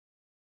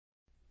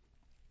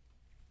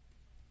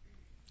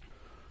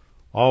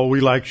All we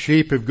like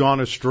sheep have gone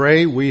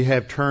astray. We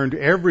have turned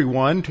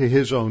everyone to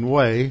his own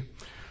way.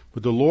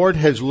 But the Lord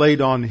has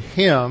laid on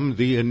him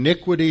the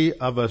iniquity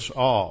of us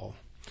all.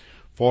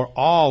 For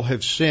all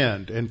have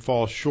sinned and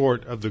fall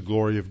short of the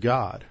glory of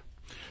God.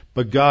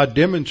 But God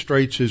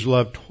demonstrates his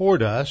love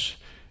toward us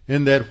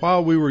in that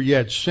while we were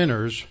yet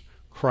sinners,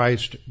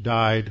 Christ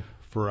died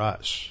for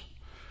us.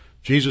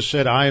 Jesus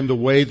said, I am the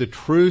way, the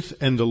truth,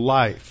 and the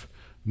life.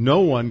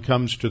 No one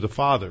comes to the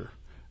Father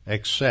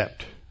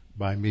except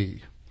by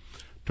me.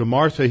 To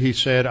Martha he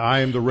said, I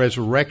am the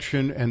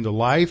resurrection and the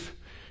life.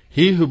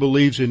 He who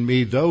believes in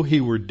me, though he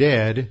were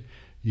dead,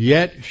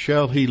 yet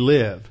shall he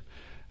live.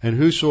 And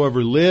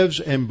whosoever lives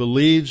and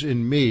believes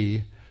in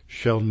me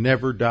shall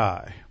never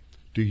die.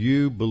 Do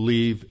you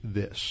believe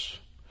this?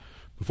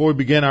 Before we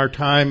begin our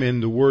time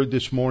in the Word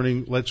this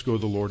morning, let's go to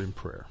the Lord in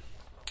prayer.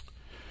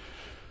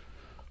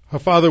 Our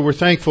Father, we're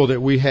thankful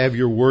that we have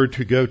your Word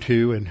to go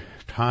to in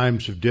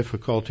times of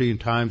difficulty and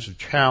times of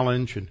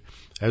challenge, and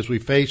as we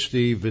face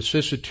the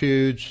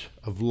vicissitudes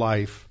of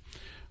life,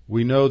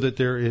 we know that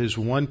there is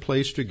one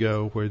place to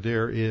go where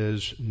there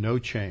is no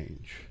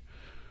change.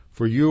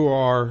 For you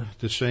are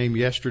the same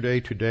yesterday,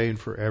 today, and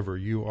forever.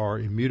 You are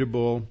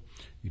immutable,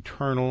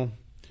 eternal,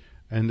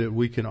 and that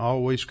we can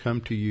always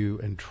come to you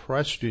and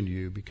trust in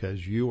you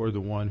because you are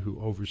the one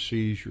who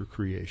oversees your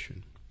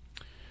creation.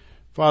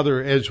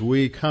 Father, as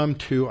we come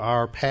to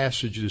our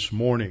passage this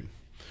morning,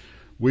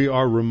 we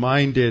are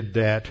reminded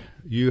that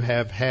you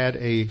have had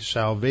a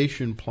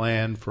salvation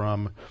plan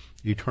from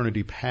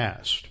eternity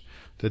past,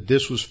 that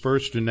this was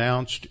first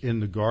announced in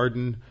the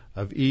Garden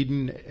of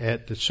Eden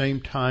at the same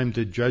time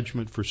that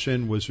judgment for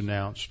sin was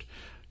announced.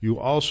 You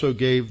also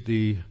gave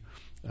the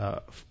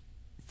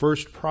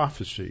first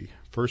prophecy,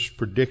 first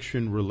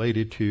prediction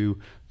related to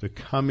the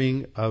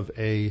coming of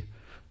a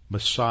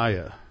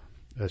Messiah,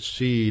 a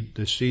seed,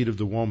 the seed of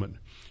the woman,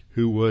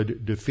 who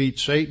would defeat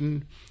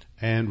Satan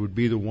and would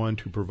be the one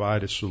to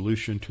provide a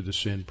solution to the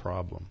sin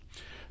problem.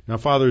 Now,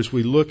 Father, as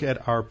we look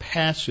at our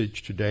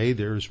passage today,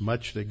 there is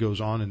much that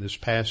goes on in this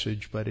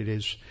passage, but it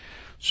is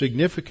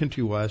significant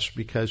to us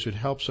because it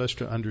helps us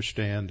to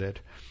understand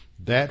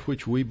that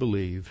which we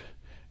believe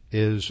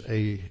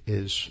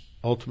is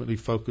ultimately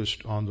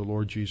focused on the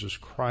Lord Jesus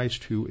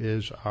Christ, who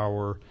is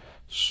our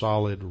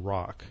solid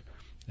rock,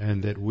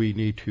 and that we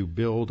need to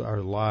build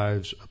our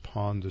lives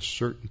upon the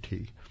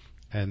certainty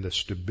and the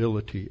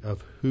stability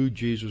of who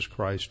Jesus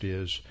Christ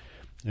is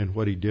and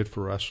what he did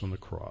for us on the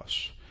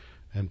cross.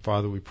 And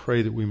Father, we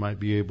pray that we might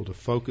be able to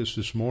focus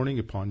this morning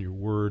upon your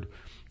word,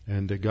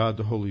 and that God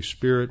the Holy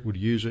Spirit would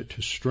use it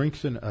to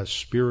strengthen us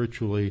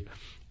spiritually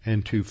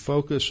and to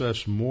focus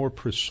us more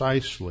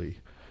precisely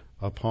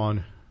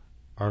upon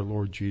our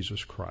Lord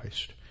Jesus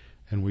Christ.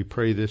 And we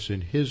pray this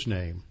in his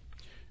name.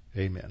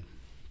 Amen.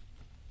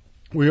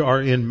 We are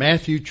in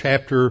Matthew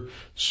chapter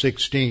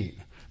 16.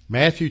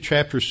 Matthew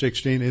chapter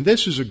 16, and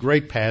this is a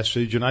great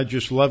passage, and I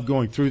just love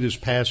going through this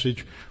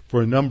passage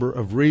for a number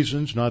of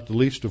reasons, not the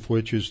least of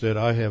which is that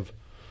I have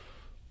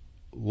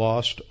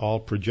lost all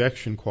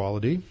projection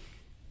quality.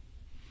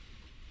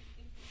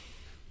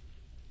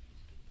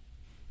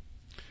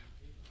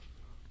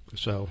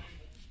 So,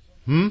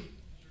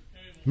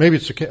 maybe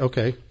it's the cable.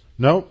 Okay.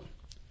 Nope.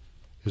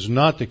 It's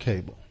not the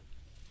cable.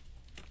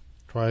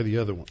 Try the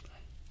other one.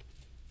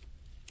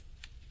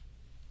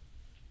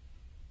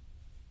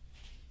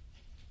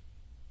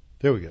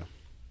 There we go.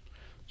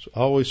 So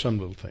always some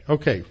little thing.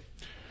 Okay.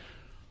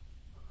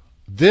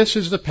 This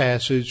is the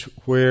passage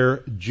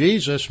where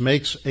Jesus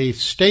makes a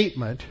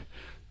statement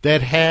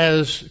that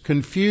has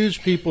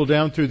confused people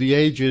down through the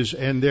ages,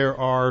 and there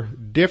are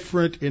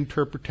different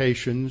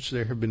interpretations.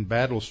 There have been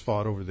battles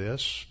fought over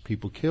this,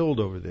 people killed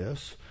over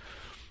this,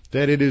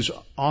 that it is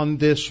on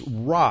this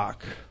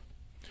rock,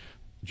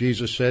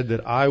 Jesus said,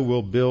 that I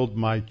will build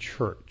my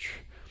church.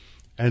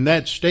 And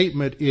that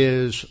statement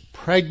is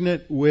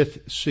pregnant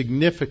with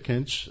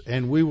significance,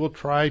 and we will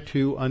try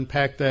to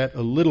unpack that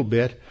a little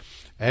bit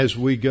as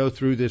we go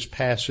through this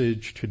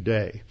passage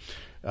today.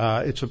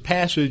 It's a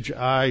passage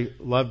I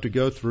love to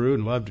go through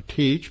and love to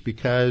teach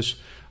because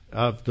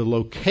of the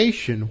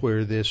location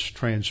where this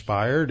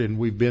transpired, and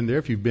we've been there.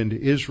 If you've been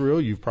to Israel,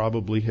 you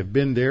probably have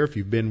been there. If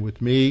you've been with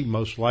me,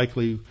 most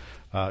likely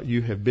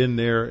you have been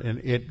there, and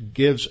it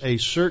gives a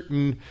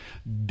certain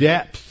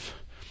depth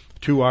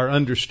to our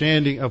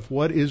understanding of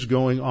what is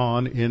going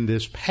on in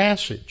this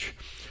passage.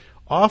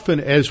 Often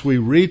as we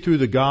read through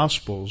the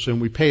Gospels and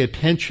we pay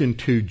attention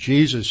to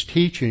Jesus'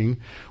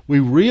 teaching, we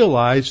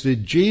realize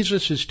that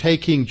Jesus is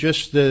taking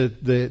just the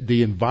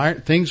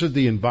things of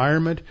the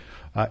environment,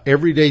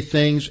 everyday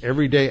things,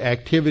 everyday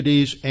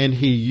activities, and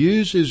he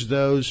uses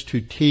those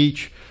to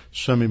teach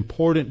some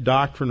important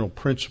doctrinal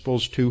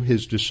principles to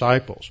his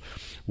disciples.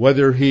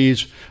 Whether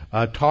he's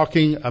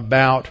talking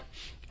about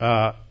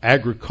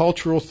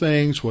agricultural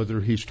things, whether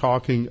he's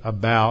talking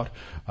about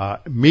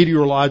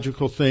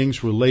meteorological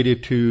things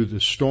related to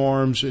the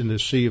storms in the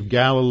Sea of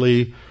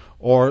Galilee,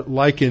 or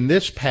like in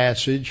this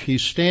passage,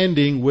 he's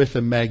standing with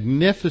a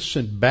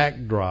magnificent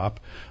backdrop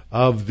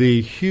of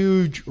the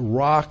huge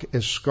rock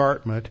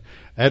escarpment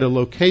at a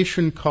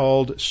location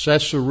called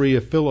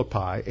Caesarea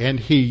Philippi. And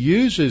he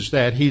uses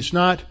that. He's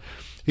not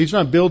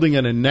building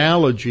an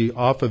analogy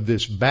off of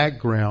this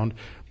background,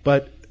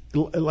 but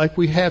like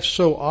we have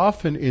so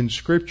often in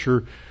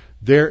Scripture,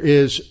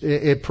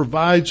 it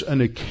provides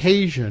an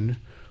occasion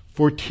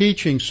for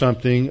teaching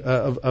something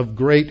of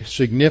great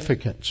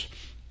significance.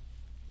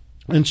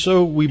 And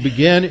so we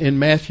begin in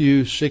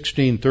Matthew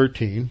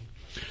 16:13,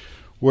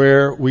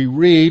 where we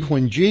read,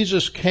 "When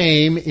Jesus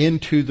came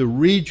into the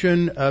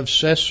region of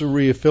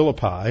Caesarea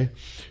Philippi,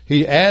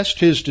 he asked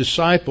his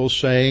disciples,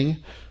 saying,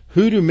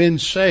 'Who do men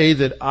say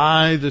that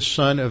I, the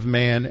Son of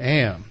Man,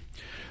 am?'"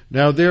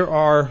 Now there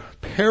are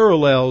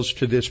parallels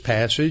to this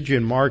passage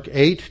in Mark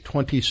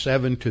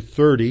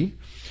 8:27-30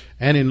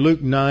 and in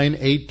Luke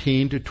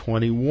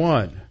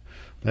 9:18-21.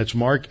 That's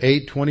Mark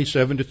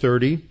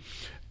 8:27-30,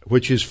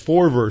 which is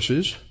 4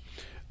 verses,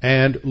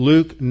 and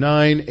Luke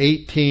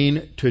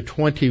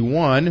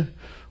 9:18-21,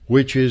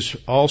 which is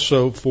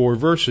also 4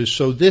 verses.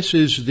 So this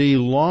is the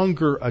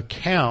longer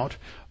account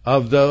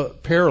of the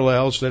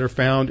parallels that are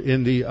found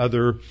in the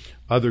other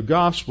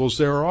Gospels.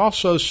 There are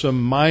also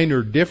some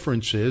minor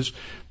differences,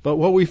 but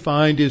what we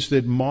find is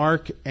that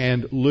Mark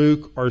and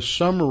Luke are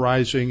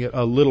summarizing it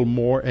a little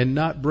more and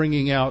not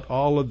bringing out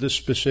all of the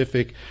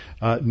specific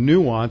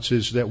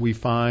nuances that we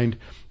find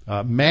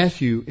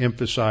Matthew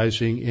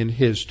emphasizing in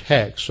his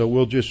text.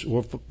 So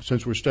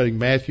since we're studying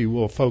Matthew,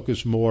 we'll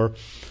focus more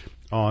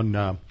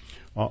on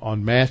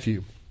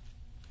Matthew.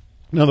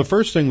 Now, the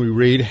first thing we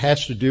read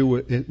has to do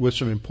with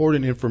some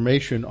important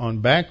information on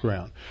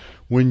background.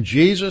 When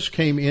Jesus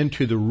came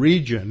into the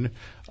region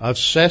of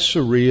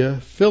Caesarea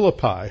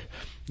Philippi.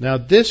 Now,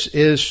 this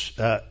is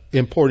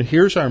important.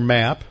 Here's our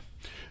map,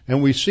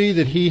 and we see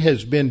that he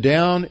has been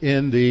down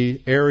in the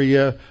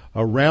area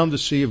around the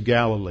Sea of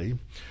Galilee.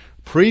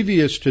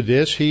 Previous to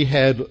this, he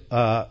had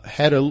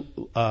had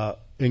a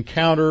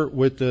encounter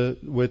with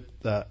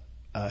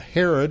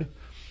Herod,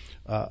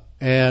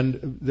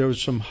 and there was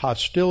some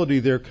hostility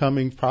there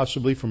coming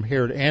possibly from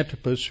Herod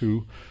Antipas,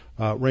 who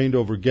reigned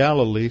over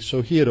Galilee.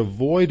 So he had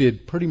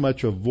pretty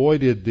much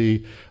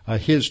avoided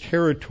his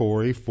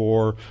territory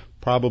for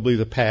probably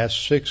the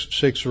past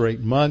six or 8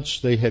 months.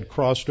 They had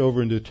crossed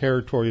over into the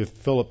territory of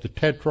Philip the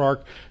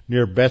Tetrarch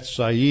near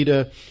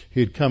Bethsaida.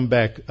 He had come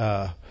back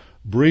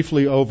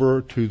briefly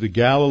over to the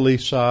Galilee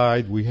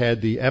side. We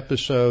had the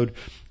episode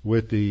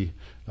with the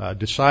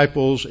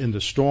disciples in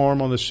the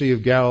storm on the Sea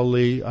of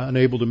Galilee,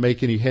 unable to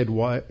make any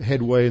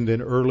headway, and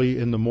then early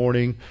in the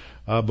morning,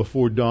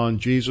 before dawn,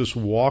 Jesus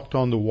walked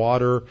on the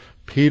water.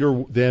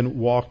 Peter then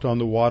walked on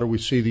the water. We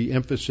see the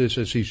emphasis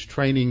as he's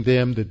training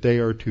them that they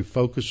are to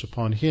focus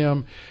upon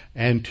him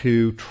and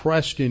to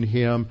trust in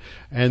him,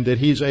 and that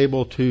he's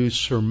able to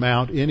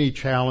surmount any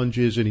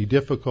challenges, any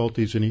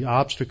difficulties, any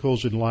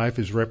obstacles in life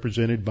as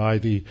represented by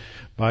the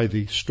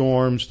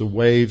storms, the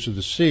waves of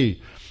the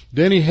sea.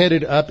 Then he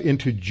headed up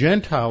into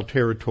Gentile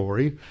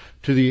territory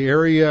to the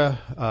area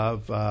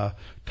of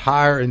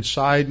Tyre and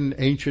Sidon,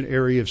 ancient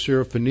area of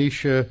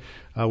Syrophoenicia,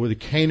 where the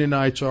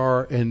Canaanites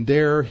are, and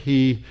there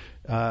he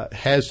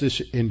has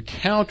this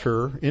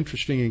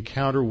interesting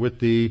encounter with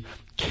the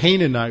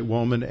Canaanite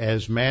woman,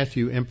 as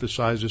Matthew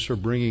emphasizes her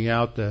bringing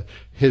out the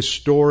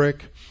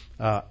historic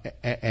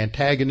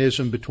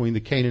antagonism between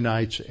the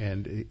Canaanites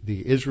and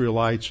the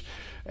Israelites.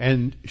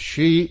 And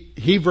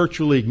he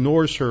virtually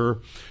ignores her,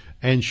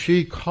 and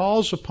she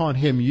calls upon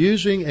him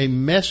using a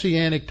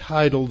messianic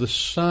title, the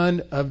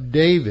Son of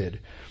David.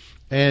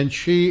 And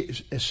she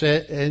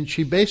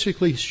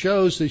basically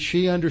shows that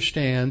she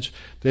understands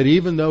that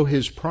even though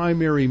his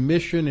primary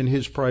mission and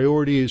his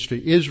priority is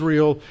to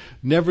Israel,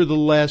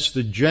 nevertheless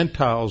the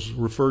Gentiles,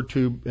 referred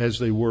to as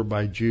they were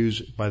by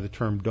Jews by the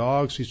term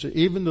dogs, he said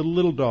even the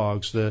little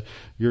dogs,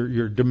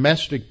 your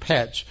domestic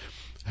pets,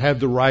 have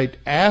the right,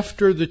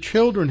 after the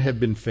children have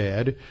been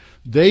fed,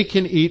 they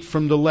can eat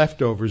from the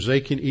leftovers,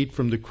 they can eat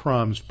from the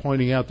crumbs,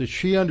 pointing out that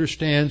she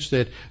understands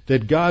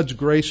that God's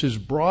grace is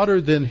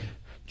broader than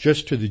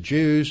just to the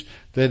Jews,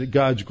 that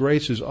God's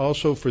grace is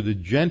also for the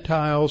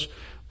Gentiles,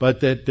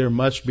 but that there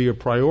must be a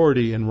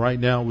priority, and right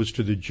now it was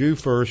to the Jew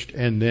first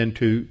and then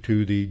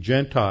to the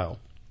Gentile.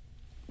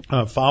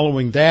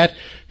 Following that,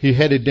 he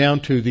headed down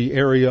to the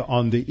area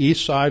on the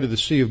east side of the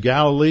Sea of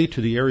Galilee,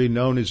 to the area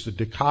known as the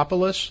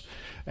Decapolis.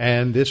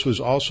 And this was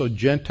also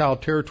Gentile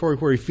territory,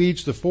 where he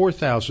feeds the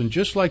 4,000,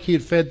 just like he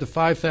had fed the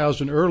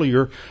 5,000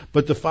 earlier,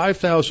 but the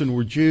 5,000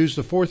 were Jews,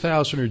 the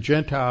 4,000 are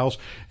Gentiles,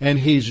 and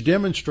he's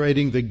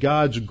demonstrating that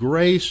God's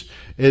grace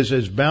is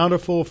as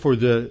bountiful for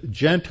the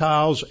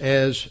Gentiles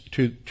as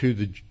to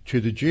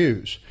the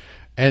Jews.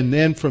 And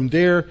then from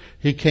there,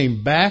 he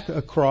came back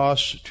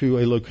across to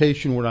a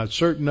location we're not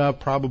certain of,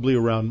 probably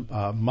around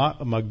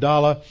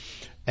Magdala,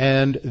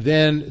 and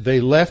then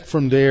they left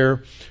from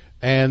there,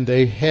 and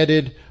they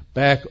headed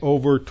back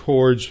over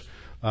towards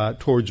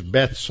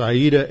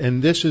Bethsaida,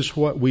 and this is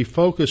what we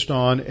focused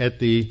on at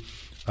the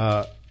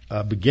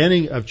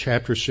beginning of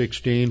chapter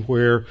 16,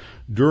 where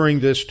during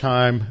this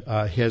time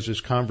he has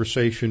this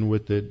conversation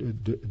with the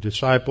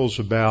disciples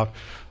about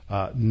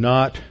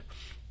not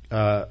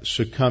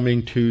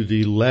succumbing to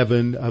the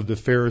leaven of the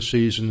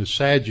Pharisees and the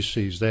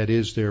Sadducees, that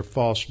is, their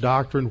false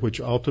doctrine, which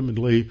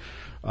ultimately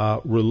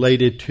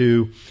related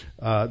to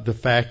the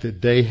fact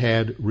that they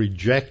had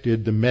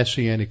rejected the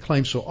Messianic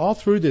claim. So all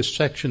through this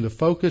section, the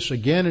focus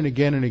again and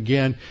again and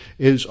again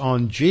is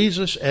on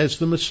Jesus as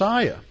the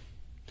Messiah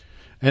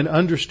and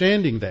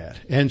understanding that.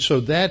 And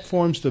so that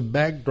forms the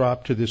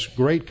backdrop to this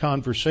great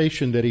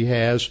conversation that he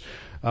has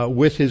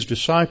with his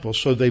disciples.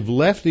 So they've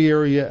left the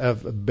area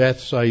of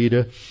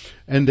Bethsaida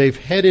and they've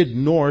headed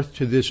north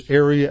to this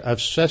area of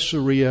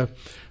Caesarea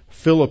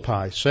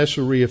Philippi,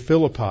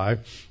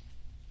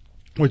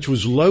 which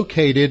was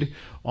located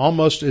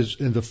almost as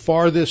in the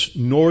farthest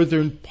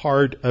northern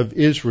part of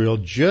Israel.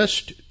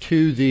 Just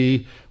to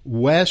the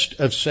west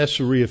of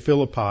Caesarea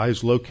Philippi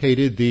is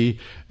located the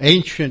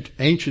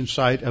ancient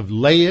site of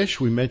Laish.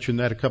 We mentioned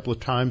that a couple of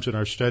times in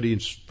our study in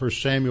 1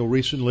 Samuel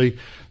recently.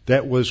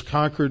 That was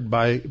conquered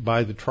by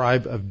the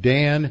tribe of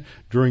Dan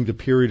during the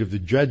period of the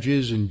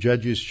Judges. In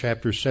Judges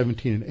chapter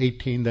 17 and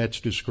 18, that's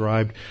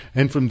described.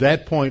 And from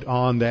that point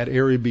on, that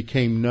area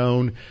became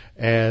known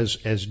as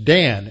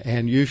Dan.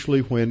 And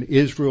usually when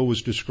Israel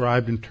was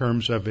described in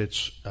terms of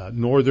its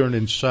northern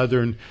and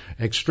southern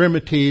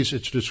extremities,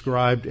 it's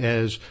described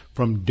as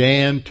from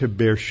Dan to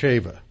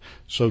Beersheba.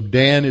 So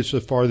Dan is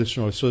the farthest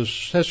north. So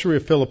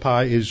Caesarea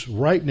Philippi is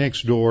right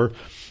next door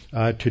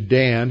to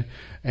Dan,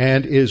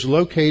 and is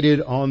located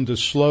on the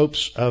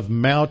slopes of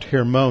Mount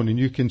Hermon. And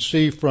you can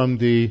see from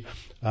the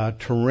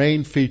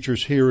terrain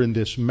features here in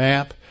this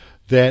map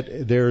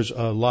that there's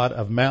a lot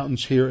of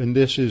mountains here. And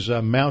this is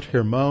Mount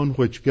Hermon,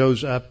 which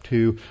goes up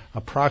to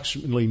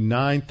approximately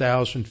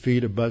 9,000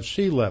 feet above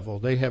sea level.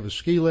 They have a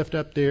ski lift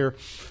up there,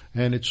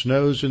 and it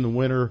snows in the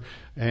winter,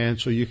 and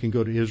so you can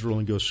go to Israel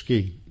and go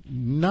ski.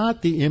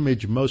 Not the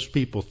image most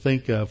people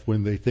think of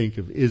when they think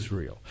of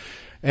Israel.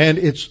 And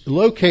it's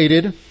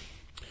located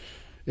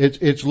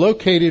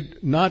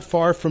not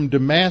far from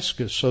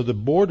Damascus, so the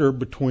border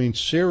between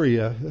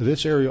Syria,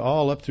 this area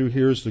all up through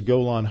here is the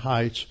Golan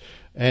Heights,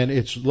 and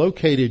it's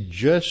located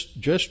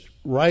just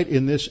right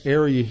in this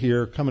area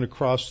here, coming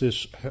across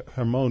this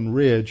Hermon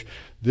Ridge.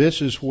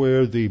 This is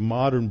where the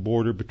modern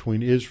border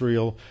between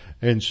Israel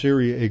and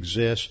Syria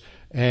exists,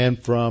 and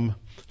from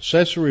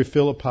Caesarea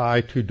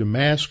Philippi to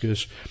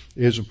Damascus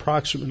is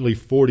approximately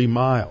 40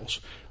 miles.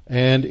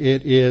 And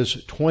it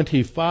is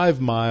 25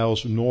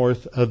 miles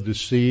north of the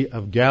Sea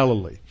of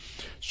Galilee.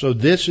 So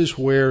this is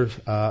where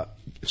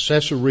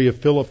Caesarea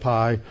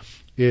Philippi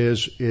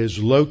is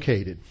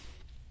located.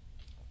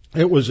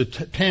 It was a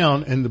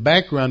town, and the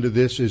background of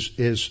this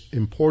is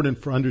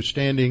important for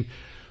understanding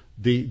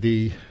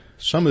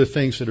some of the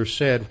things that are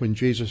said when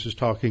Jesus is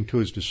talking to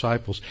his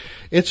disciples.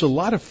 It's a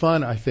lot of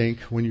fun, I think,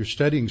 when you're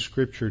studying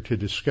Scripture to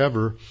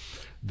discover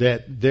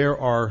that there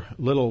are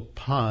little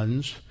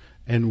puns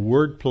and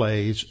word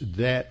plays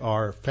that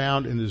are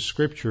found in the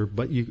Scripture,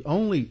 but you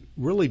only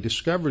really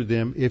discover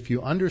them if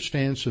you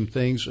understand some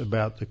things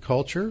about the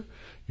culture,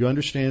 you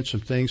understand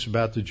some things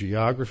about the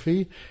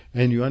geography,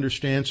 and you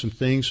understand some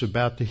things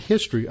about the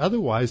history.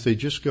 Otherwise, they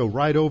just go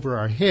right over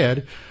our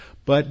head.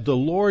 But the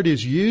Lord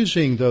is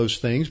using those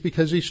things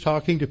because He's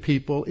talking to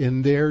people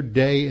in their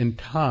day and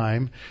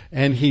time,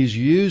 and He's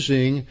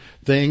using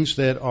things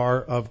that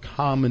are of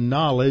common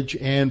knowledge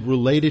and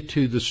related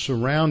to the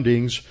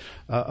surroundings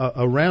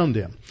around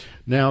them.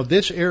 Now,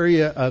 this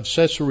area of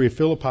Caesarea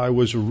Philippi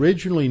was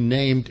originally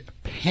named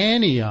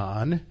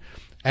Panion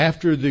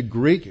after the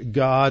Greek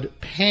god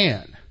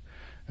Pan.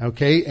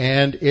 Okay,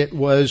 and it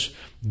was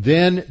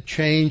then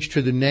changed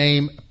to the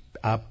name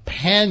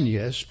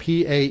Paneas,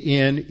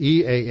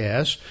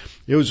 P-A-N-E-A-S.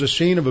 It was a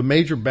scene of a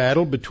major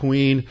battle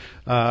between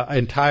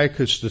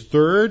Antiochus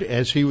III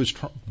as he was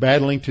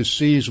battling to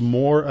seize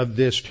more of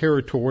this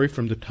territory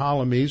from the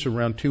Ptolemies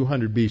around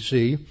 200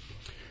 BC.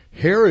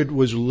 Herod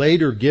was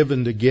later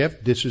given the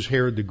gift, this is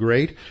Herod the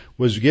Great,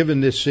 was given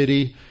this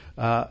city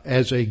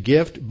as a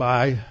gift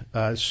by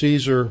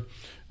Caesar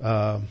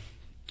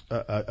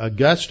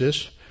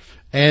Augustus,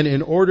 and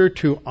in order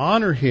to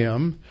honor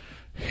him,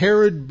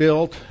 Herod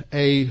built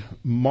a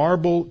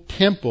marble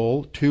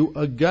temple to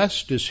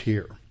Augustus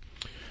here.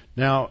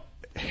 Now,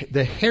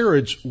 the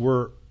Herods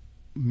were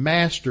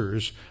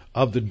masters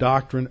of the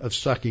doctrine of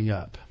sucking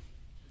up.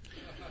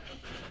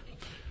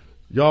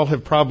 Y'all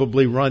have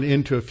probably run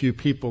into a few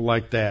people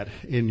like that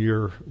in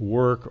your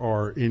work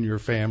or in your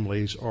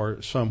families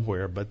or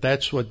somewhere, but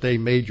that's what they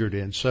majored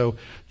in. So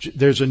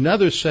there's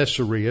another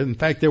Caesarea. In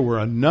fact, there were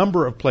a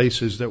number of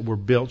places that were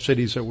built,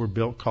 cities that were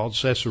built called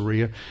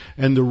Caesarea,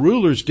 and the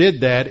rulers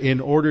did that in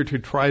order to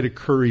try to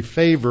curry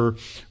favor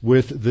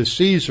with the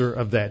Caesar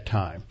of that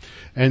time.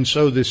 And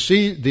so the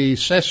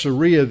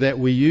Caesarea that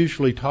we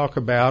usually talk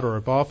about or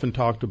have often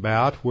talked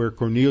about, where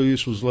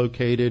Cornelius was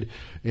located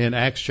in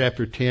Acts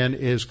chapter 10,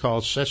 is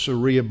called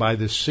Caesarea by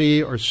the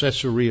Sea or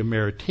Caesarea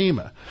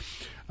Maritima.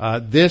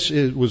 This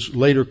was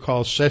later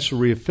called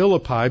Caesarea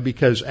Philippi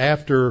because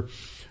after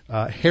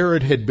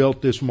Herod had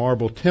built this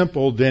marble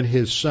temple, then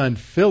his son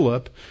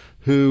Philip,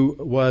 who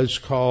was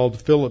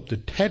called Philip the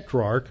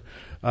Tetrarch,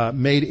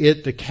 made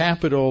it the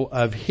capital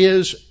of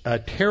his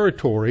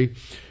territory,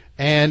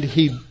 and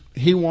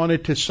he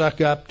wanted to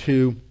suck up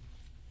to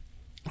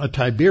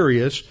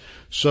Tiberius,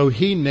 so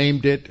he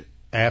named it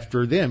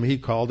after them. He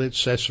called it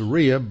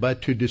Caesarea,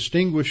 but to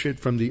distinguish it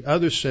from the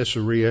other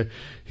Caesarea,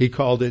 he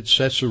called it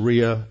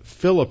Caesarea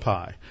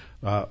Philippi,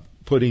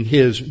 putting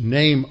his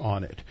name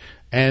on it.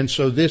 And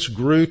so this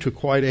grew to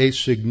quite a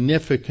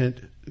significant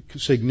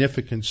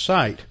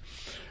site.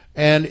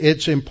 And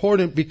it's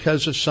important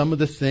because of some of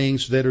the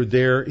things that are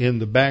there in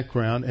the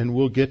background, and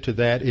we'll get to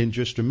that in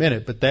just a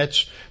minute. But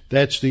that's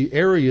the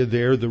area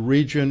there, the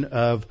region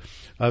of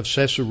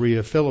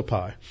Caesarea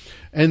Philippi.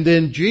 And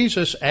then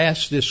Jesus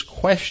asked this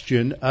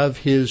question of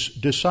his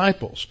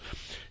disciples.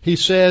 He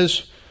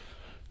says,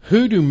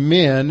 "Who do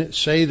men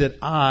say that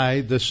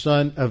I, the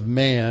Son of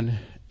Man,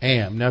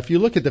 am?" Now, if you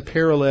look at the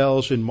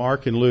parallels in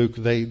Mark and Luke,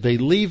 they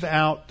leave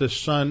out the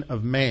Son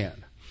of Man.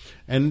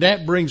 And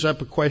that brings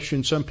up a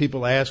question some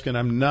people ask, and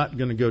I'm not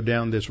going to go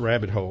down this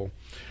rabbit hole.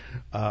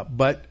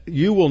 But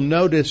you will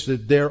notice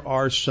that there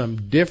are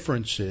some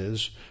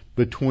differences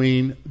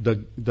between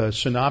the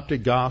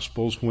synoptic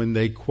gospels when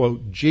they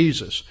quote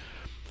Jesus.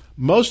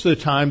 Most of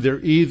the time they're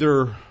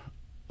either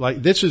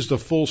like, this is the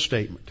full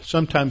statement.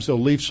 Sometimes they'll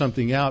leave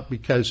something out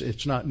because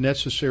it's not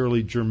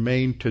necessarily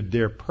germane to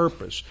their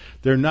purpose.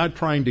 They're not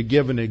trying to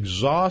give an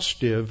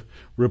exhaustive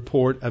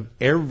report of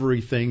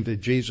everything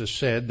that Jesus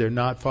said. They're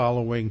not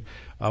following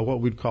what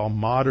we'd call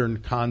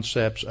modern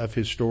concepts of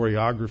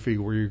historiography,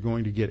 where you're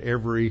going to get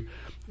every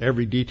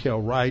detail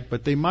right,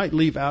 but they might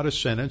leave out a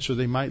sentence or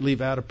they might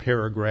leave out a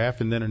paragraph,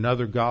 and then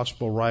another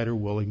gospel writer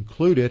will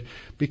include it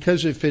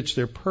because it fits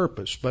their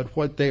purpose. But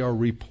what they are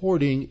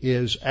reporting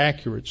is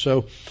accurate.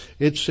 So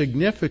it's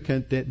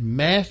significant that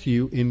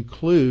Matthew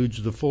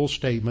includes the full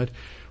statement,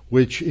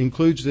 which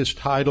includes this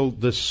title,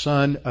 the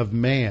Son of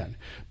Man,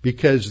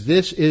 because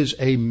this is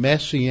a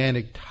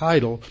messianic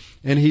title,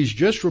 and he's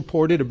just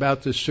reported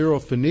about the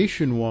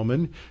Syrophoenician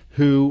woman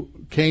who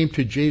came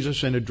to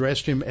Jesus and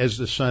addressed him as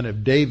the Son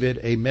of David,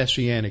 a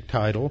messianic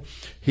title.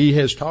 He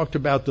has talked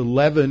about the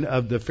leaven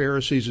of the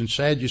Pharisees and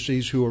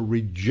Sadducees who are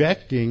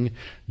rejecting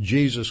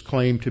Jesus'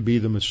 claim to be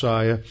the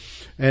Messiah.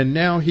 And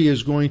now he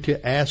is going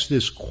to ask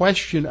this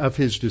question of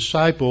his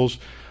disciples,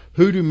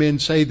 "Who do men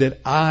say that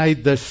I,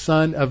 the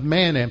Son of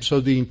Man, am?" So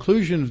the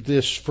inclusion of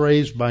this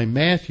phrase by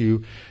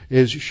Matthew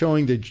is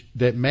showing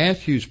that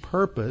Matthew's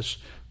purpose,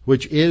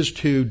 which is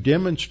to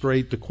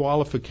demonstrate the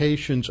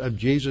qualifications of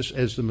Jesus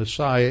as the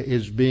Messiah,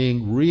 is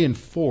being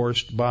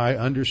reinforced by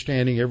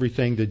understanding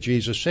everything that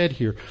Jesus said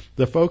here.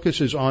 The focus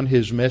is on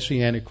his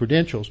messianic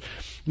credentials.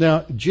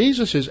 Now,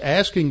 Jesus is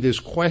asking this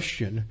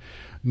question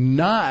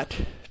not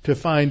to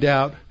find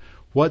out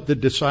what the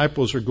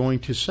disciples are going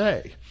to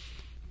say.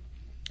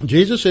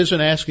 Jesus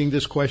isn't asking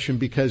this question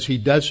because he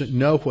doesn't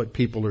know what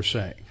people are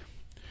saying.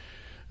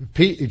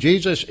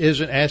 Jesus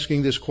isn't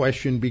asking this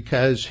question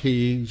because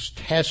he's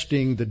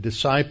testing the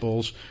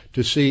disciples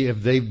to see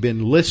if they've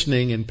been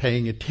listening and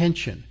paying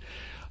attention.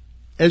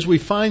 As we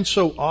find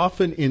so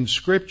often in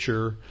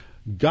Scripture,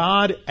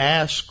 God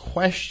asks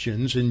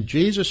questions, and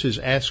Jesus is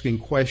asking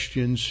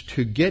questions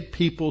to get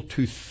people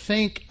to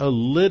think a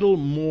little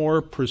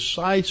more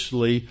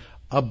precisely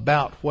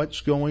about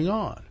what's going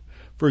on.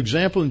 For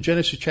example, in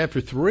Genesis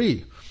chapter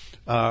 3,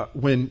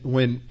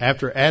 when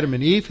after Adam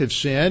and Eve have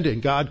sinned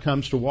and God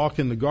comes to walk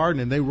in the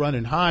garden and they run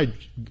and hide,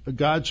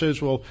 God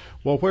says, well,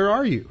 where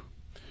are you?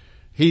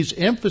 He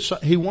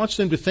wants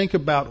them to think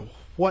about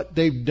what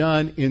they've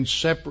done in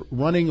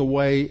running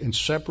away and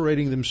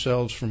separating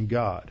themselves from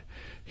God.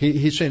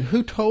 He's saying,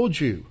 who told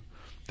you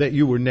that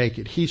you were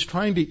naked?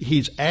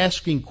 He's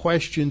asking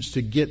questions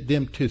to get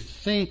them to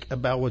think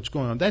about what's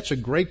going on. That's a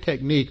great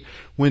technique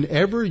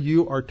whenever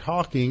you are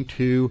talking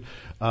to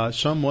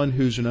someone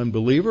who's an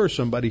unbeliever or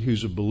somebody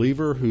who's a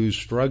believer who's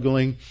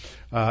struggling.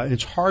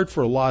 It's hard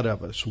for a lot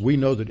of us. We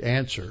know the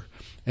answer,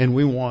 and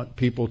we want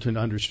people to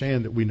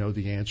understand that we know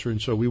the answer,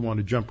 and so we want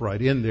to jump right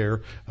in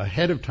there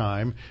ahead of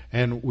time,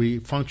 and we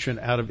function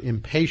out of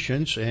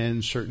impatience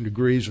and certain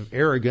degrees of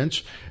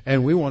arrogance,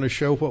 and we want to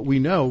show what we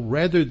know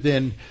rather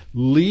than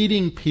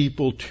leading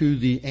people to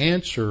the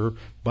answer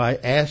by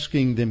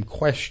asking them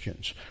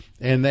questions.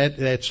 And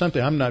that's something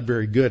I'm not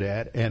very good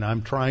at, and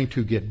I'm trying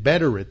to get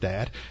better at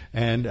that.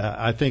 And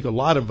I think a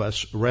lot of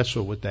us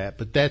wrestle with that.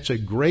 But that's a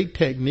great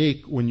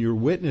technique when you're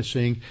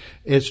witnessing,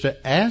 is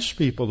to ask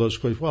people those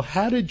questions. Well,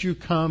 how did you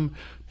come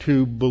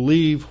to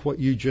believe what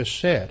you just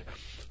said?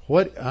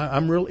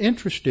 I'm real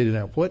interested in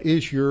that. What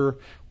is your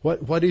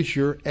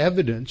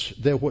evidence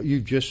that what you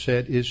just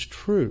said is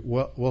true?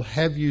 Well,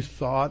 have you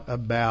thought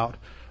about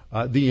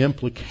the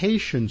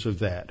implications of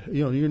that?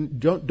 You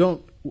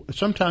don't.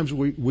 Sometimes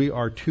we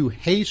are too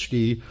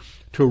hasty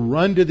to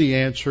run to the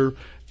answer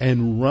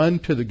and run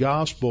to the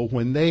gospel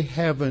when they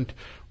haven't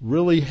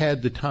really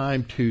had the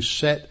time to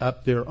set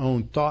up their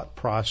own thought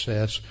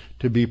process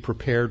to be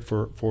prepared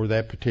for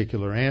that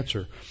particular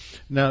answer.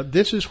 Now,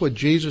 this is what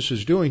Jesus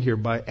is doing here.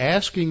 By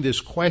asking this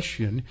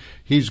question,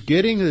 he's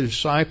getting the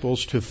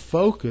disciples to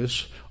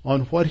focus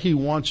on what he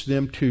wants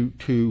them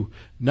to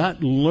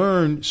not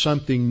learn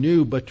something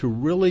new, but to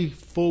really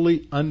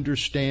fully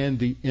understand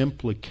the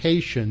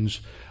implications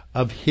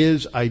of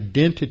his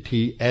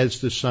identity as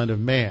the Son of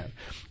Man.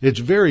 It's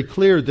very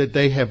clear that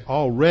they have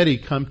already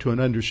come to an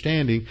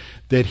understanding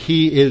that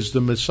he is the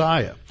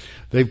Messiah.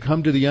 They've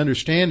come to the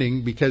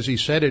understanding, because he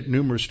said it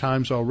numerous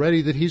times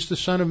already, that he's the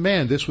Son of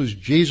Man. This was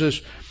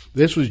Jesus'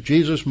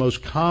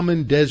 most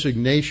common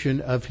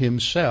designation of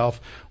himself,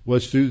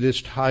 was through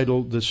this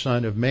title, the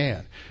Son of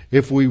Man.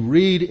 If we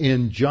read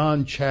in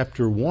John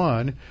chapter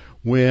 1,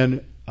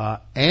 when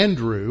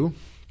Andrew,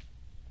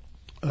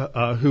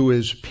 who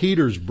is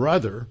Peter's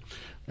brother,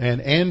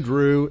 and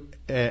Andrew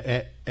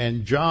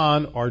and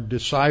John are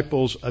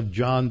disciples of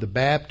John the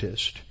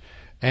Baptist.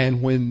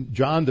 And when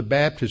John the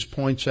Baptist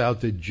points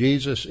out that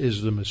Jesus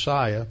is the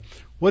Messiah,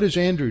 what does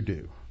Andrew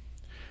do?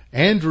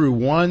 Andrew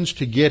wants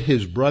to get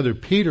his brother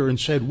Peter and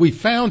said, "We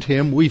found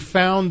him, we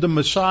found the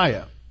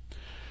Messiah."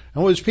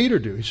 And what does Peter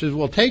do? He says,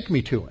 "Well, take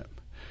me to him."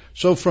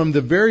 So from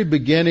the very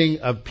beginning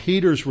of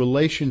Peter's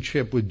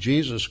relationship with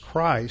Jesus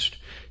Christ,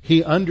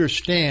 he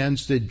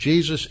understands that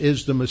Jesus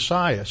is the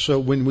Messiah. So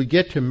when we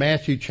get to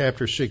Matthew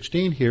chapter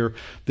 16 here,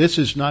 this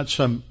is not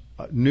some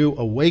new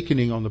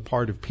awakening on the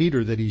part of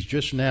Peter, that he's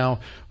just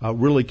now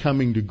really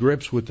coming to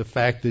grips with the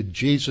fact that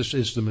Jesus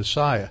is the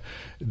Messiah.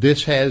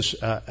 This has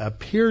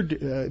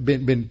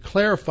been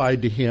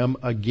clarified to him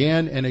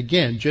again and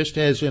again, just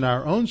as in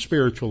our own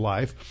spiritual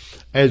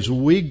life, as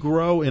we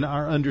grow in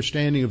our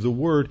understanding of the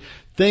Word.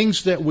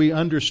 Things that we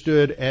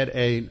understood at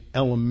an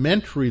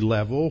elementary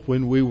level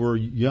when we were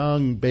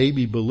young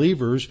baby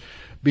believers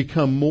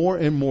become more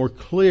and more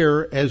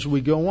clear as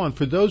we go on.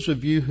 For those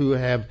of you who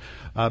have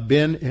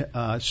been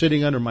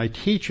sitting under my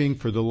teaching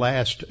for the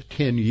last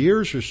 10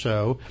 years or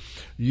so,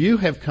 you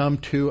have come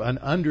to an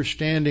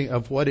understanding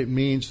of what it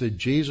means that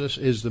Jesus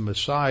is the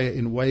Messiah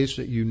in ways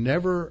that you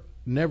never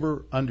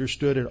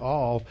understood at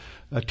all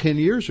 10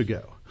 years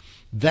ago.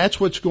 That's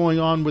what's going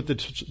on with the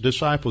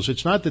disciples.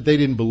 It's not that they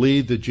didn't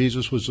believe that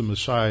Jesus was the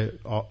Messiah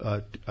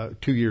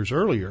 2 years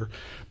earlier,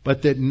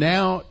 but that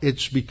now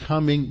it's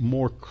becoming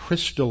more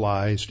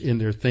crystallized in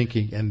their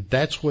thinking. And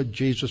that's what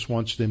Jesus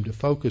wants them to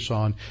focus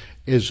on,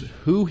 is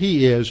who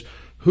he is.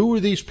 Who are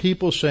these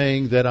people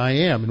saying that I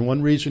am? And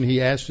one reason he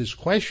asked this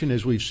question,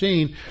 as we've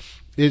seen,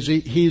 is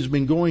he's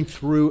been going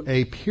through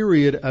a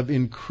period of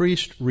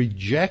increased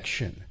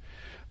rejection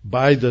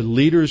by the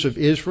leaders of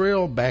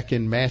Israel. Back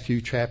in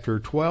Matthew chapter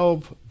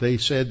 12, they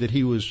said that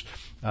he was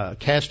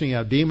casting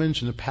out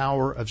demons in the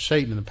power of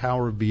Satan, in the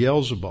power of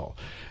Beelzebul.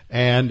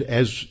 And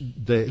as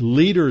the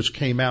leaders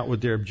came out with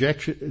their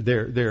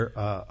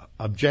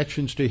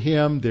objections to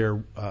him,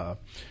 their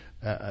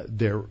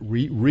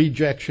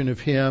rejection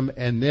of him,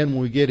 and then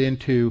when we get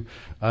into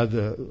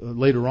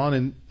later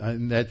on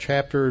in that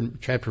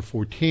chapter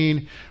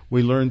 14,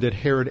 we learn that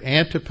Herod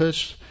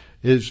Antipas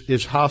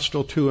is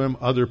hostile to him.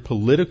 Other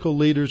political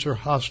leaders are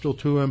hostile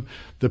to him.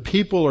 The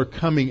people are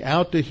coming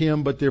out to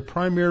him, but they're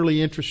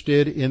primarily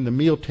interested in the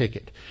meal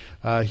ticket.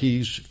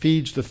 He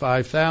feeds the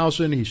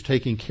 5,000. He's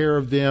taking care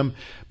of them,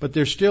 but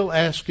they're still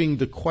asking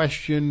the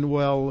question,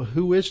 well,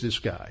 who is this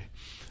guy?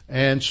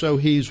 And so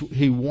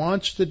he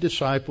wants the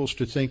disciples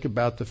to think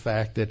about the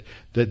fact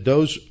that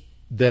those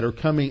that are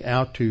coming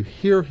out to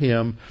hear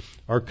him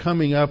are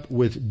coming up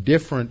with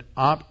different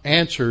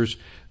answers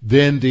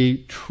than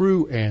the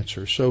true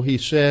answer. So he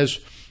says,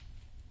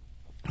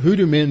 "Who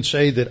do men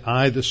say that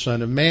I, the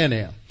Son of Man,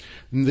 am?"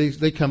 And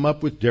they come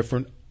up with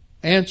different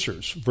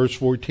answers. Verse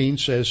 14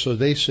 says, "So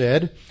they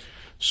said,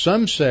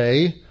 some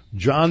say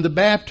John the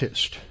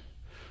Baptist,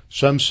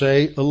 some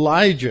say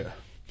Elijah,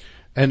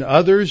 and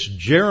others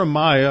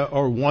Jeremiah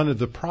or one of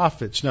the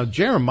prophets." Now,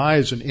 Jeremiah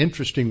is an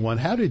interesting one.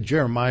 How did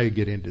Jeremiah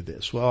get into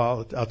this?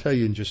 Well, I'll tell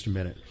you in just a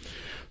minute.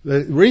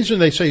 The reason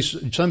they say,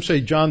 some say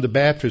John the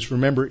Baptist,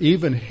 remember,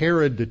 even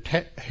Herod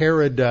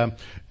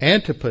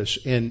Antipas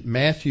in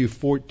Matthew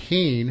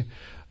 14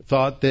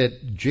 thought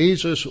that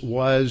Jesus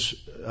was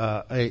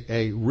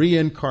a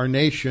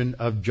reincarnation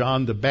of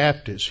John the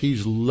Baptist.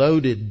 He's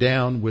loaded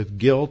down with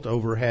guilt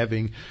over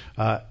having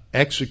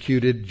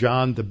executed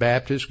John the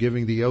Baptist,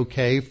 giving the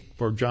okay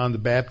for John the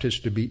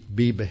Baptist to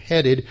be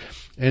beheaded.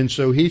 And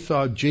so he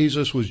thought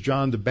Jesus was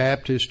John the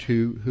Baptist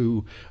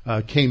who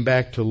came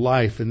back to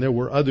life. And there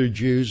were other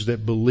Jews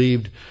that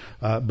believed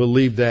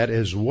that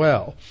as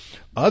well.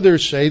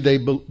 Others say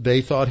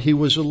they thought he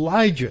was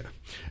Elijah.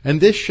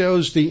 And this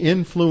shows the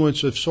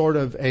influence of sort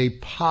of a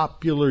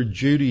popular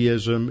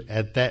Judaism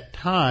at that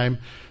time,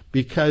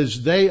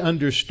 because they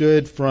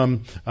understood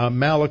from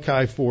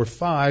Malachi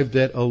 4:5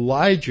 that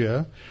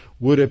Elijah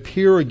would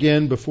appear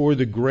again before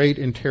the great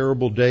and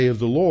terrible day of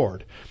the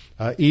Lord.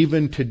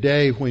 Even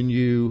today, when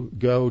you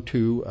go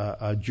to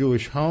a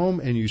Jewish home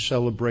and you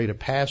celebrate a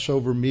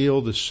Passover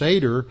meal, the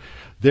Seder,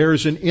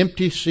 there's an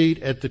empty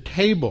seat at the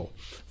table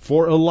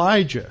for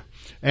Elijah.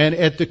 And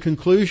at the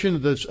conclusion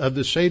of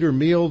the Seder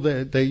meal,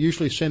 they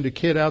usually send a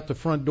kid out the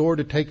front door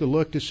to take a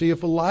look to see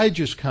if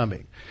Elijah's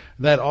coming.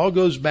 That all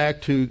goes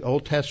back to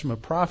Old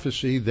Testament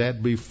prophecy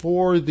that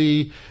before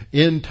the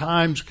end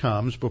times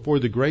comes, before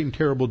the great and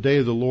terrible day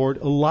of the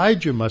Lord,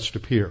 Elijah must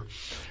appear.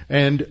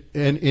 And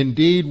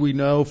indeed, we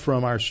know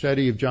from our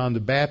study of John the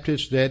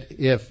Baptist that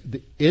if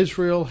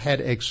Israel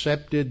had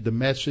accepted the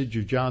message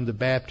of John the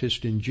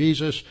Baptist in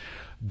Jesus,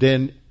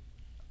 then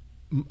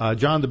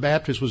John the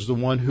Baptist was the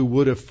one who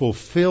would have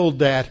fulfilled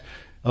that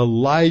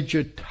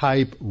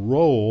Elijah-type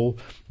role,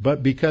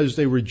 but because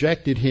they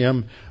rejected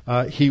him,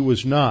 he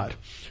was not.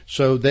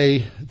 So they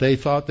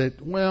thought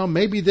that, well,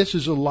 maybe this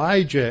is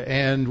Elijah,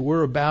 and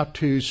we're about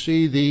to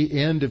see the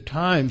end of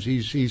times.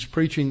 He's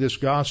preaching this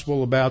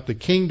gospel about the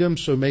kingdom,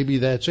 so maybe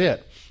that's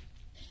it.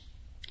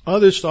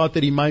 Others thought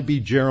that he might be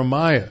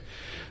Jeremiah.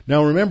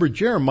 Now remember,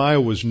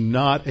 Jeremiah was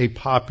not a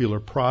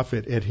popular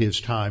prophet at his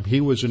time. He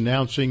was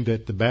announcing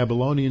that the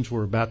Babylonians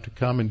were about to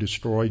come and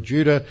destroy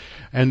Judah,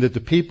 and that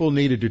the people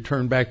needed to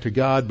turn back to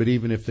God, but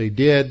even if they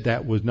did,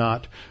 that would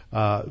not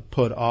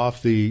put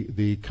off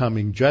the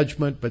coming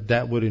judgment, but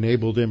that would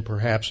enable them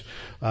perhaps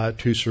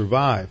to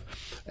survive.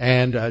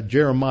 And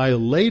Jeremiah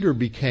later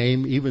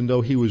became, even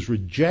though he was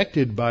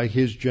rejected by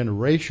his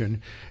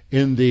generation,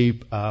 in the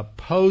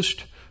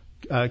post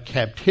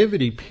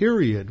captivity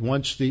period,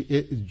 once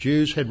the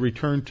Jews had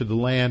returned to the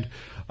land,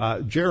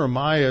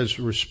 Jeremiah's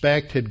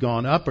respect had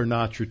gone up a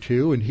notch or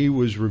two, and he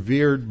was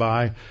revered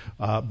by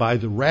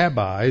the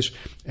rabbis.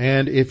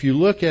 And if you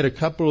look at a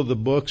couple of the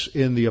books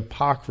in the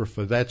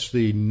Apocrypha, that's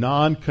the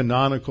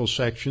non-canonical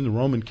section, the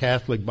Roman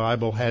Catholic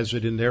Bible has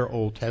it in their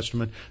Old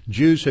Testament.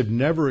 Jews have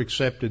never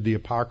accepted the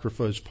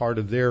Apocrypha as part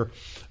of their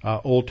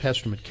Old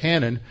Testament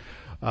canon.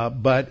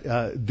 But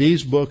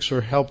these books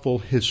are helpful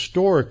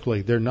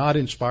historically. They're not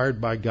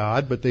inspired by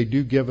God, but they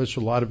do give us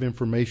a lot of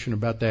information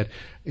about that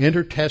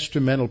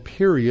intertestamental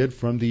period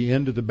from the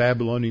end of the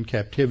Babylonian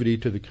captivity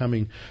to the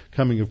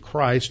coming of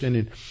Christ. And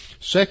in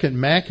 2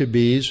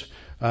 Maccabees,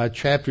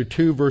 chapter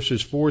 2,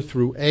 verses 4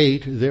 through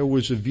 8, there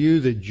was a view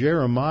that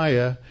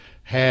Jeremiah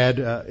had,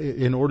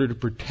 in order to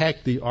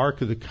protect the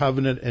Ark of the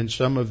Covenant and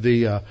some of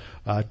the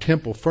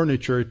temple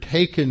furniture,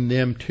 taken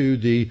them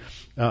to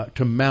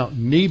Mount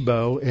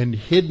Nebo and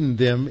hidden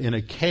them in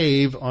a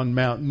cave on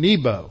Mount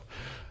Nebo.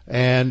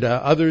 And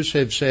others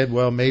have said,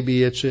 well,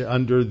 maybe it's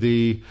under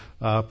the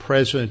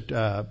present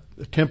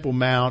Temple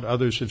Mount.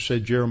 Others have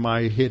said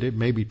Jeremiah hid it,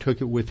 maybe took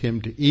it with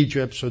him to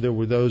Egypt. So there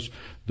were those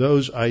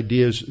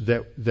ideas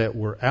that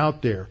were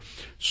out there.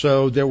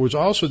 So there was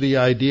also the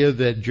idea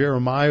that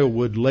Jeremiah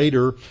would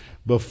later,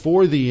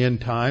 before the end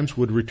times,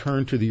 would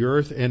return to the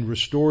earth and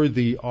restore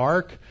the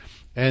ark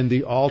and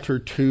the altar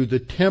to the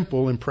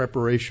temple in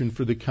preparation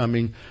for the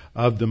coming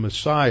of the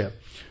Messiah.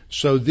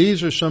 So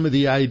these are some of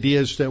the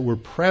ideas that were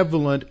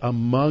prevalent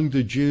among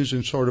the Jews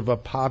in sort of a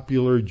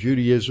popular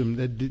Judaism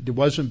that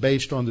wasn't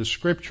based on the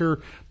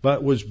Scripture,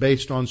 but was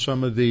based on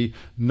some of the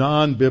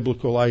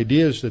non-biblical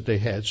ideas that they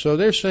had. So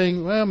they're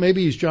saying, well,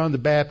 maybe he's John the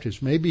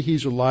Baptist, maybe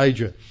he's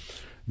Elijah,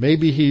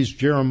 maybe he's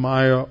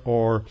Jeremiah,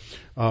 or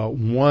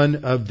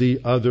one of the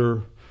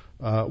other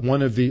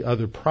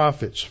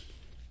prophets.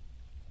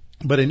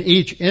 But in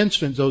each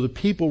instance, though, the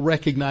people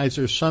recognize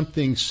there's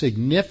something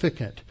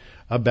significant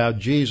about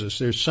Jesus.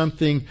 There's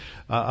something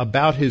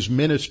about his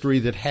ministry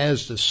that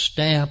has the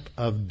stamp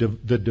of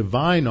the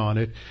divine on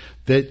it,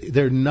 that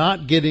they're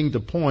not getting the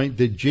point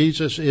that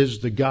Jesus is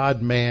the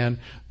God-man,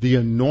 the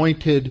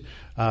anointed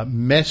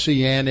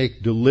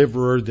messianic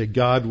deliverer that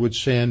God would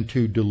send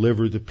to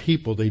deliver the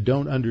people. They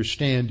don't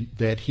understand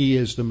that he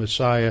is the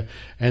Messiah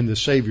and the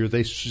Savior.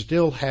 They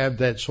still have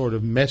that sort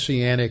of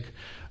messianic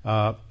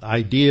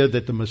idea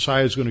that the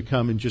Messiah is going to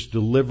come and just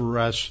deliver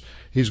us.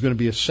 He's going to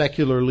be a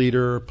secular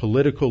leader, a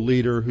political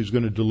leader who's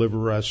going to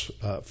deliver us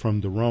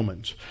from the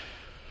Romans.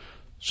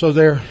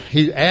 So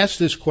he asked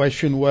this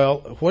question,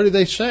 well, what do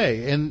they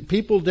say? And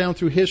people down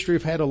through history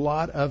have had a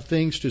lot of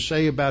things to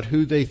say about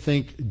who they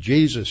think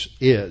Jesus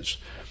is.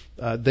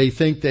 They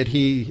think that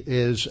he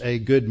is a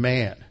good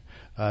man.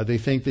 They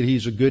think that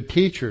he's a good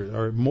teacher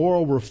or a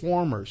moral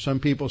reformer. Some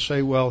people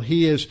say, well,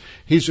 he's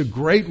a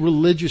great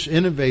religious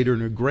innovator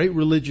and a great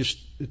religious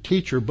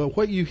teacher. But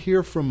what you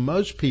hear from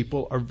most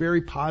people are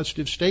very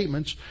positive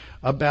statements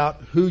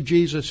about who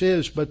Jesus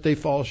is, but they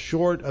fall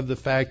short of the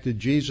fact that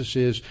Jesus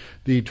is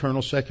the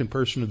eternal second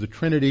person of the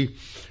Trinity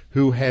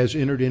who has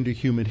entered into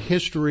human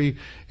history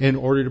in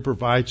order to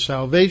provide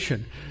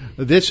salvation.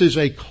 This is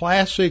a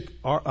classic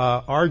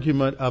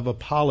argument of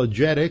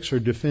apologetics or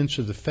defense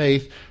of the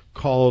faith,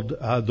 called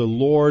the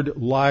Lord,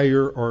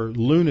 liar, or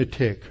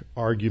lunatic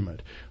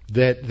argument.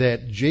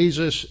 That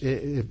Jesus,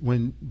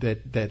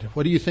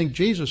 what do you think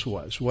Jesus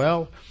was?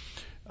 Well,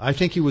 I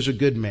think he was a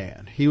good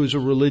man. He was a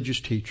religious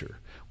teacher.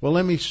 Well,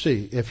 let me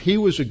see. If he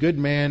was a good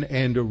man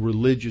and a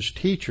religious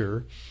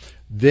teacher,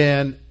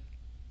 then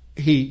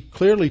he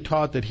clearly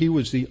taught that he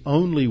was the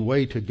only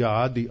way to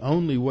God, the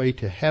only way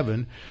to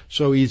heaven.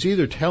 So he's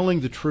either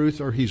telling the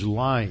truth or he's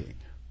lying.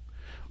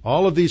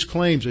 All of these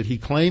claims that he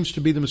claims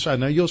to be the Messiah.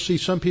 Now you'll see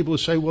some people who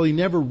say, well, he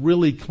never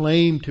really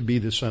claimed to be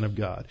the Son of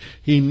God.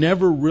 He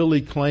never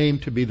really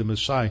claimed to be the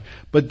Messiah.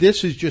 But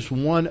this is just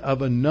one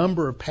of a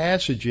number of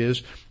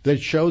passages that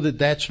show that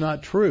that's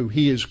not true.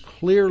 He is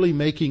clearly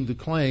making the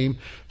claim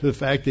to the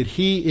fact that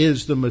he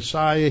is the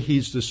Messiah,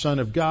 he's the Son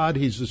of God,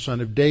 he's the Son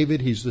of David,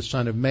 he's the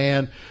Son of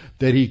Man,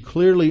 that he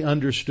clearly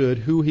understood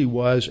who he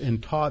was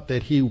and taught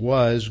that he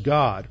was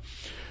God.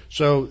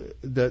 So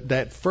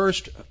that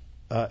first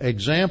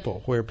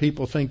example where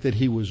people think that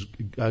he was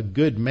a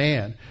good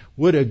man,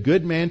 would a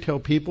good man tell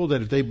people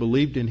that if they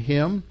believed in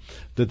him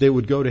that they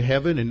would go to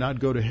heaven and not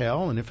go to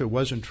hell? And if it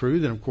wasn't true,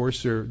 then of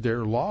course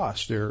they're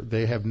lost.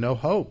 They have no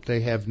hope.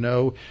 They have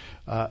no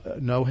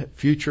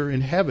future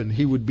in heaven.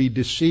 He would be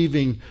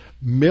deceiving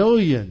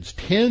millions,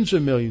 tens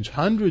of millions,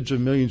 hundreds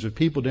of millions of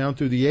people down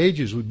through the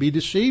ages would be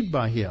deceived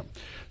by him.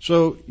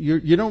 So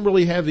you don't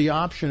really have the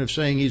option of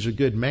saying he's a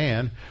good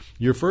man.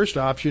 Your first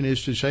option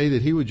is to say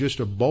that he was just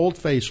a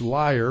bold-faced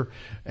liar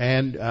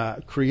and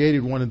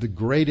created one of the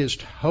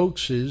greatest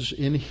hoaxes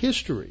in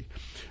history.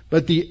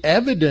 But the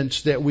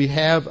evidence that we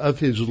have of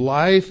his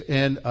life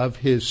and of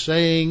his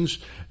sayings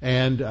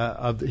and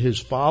of his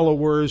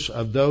followers,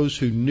 of those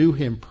who knew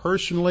him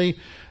personally,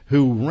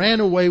 who ran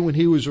away when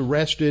he was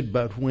arrested,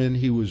 but when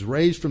he was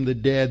raised from the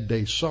dead,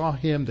 they saw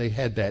him. They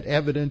had that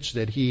evidence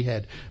that he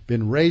had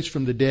been raised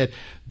from the dead.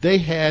 They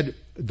had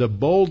the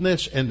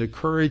boldness and the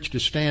courage to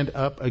stand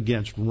up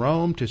against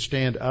Rome, to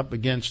stand up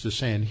against the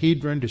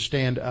Sanhedrin, to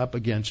stand up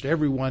against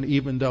everyone,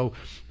 even though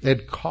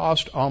it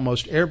cost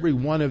almost every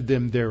one of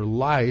them their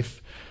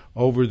life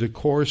over the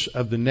course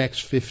of the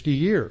next 50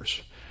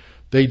 years.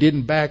 They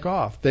didn't back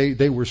off.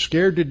 They were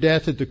scared to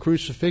death at the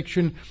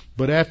crucifixion,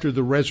 but after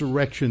the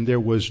resurrection, there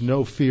was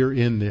no fear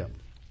in them.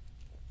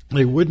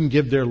 They wouldn't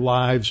give their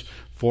lives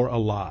for a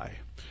lie.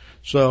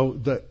 So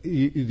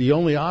the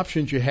only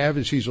options you have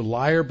is he's a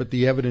liar, but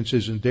the evidence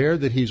isn't there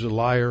that he's a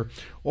liar,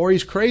 or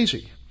he's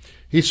crazy.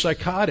 He's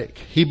psychotic.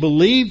 He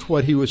believed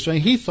what he was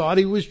saying. He thought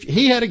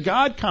he had a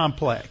God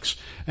complex,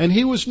 and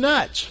he was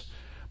nuts.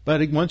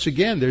 But once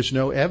again, there's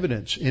no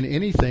evidence in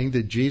anything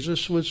that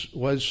Jesus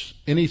was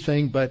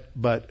anything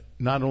but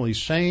not only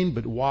sane,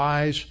 but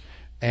wise,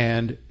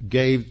 and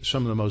gave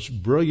some of the most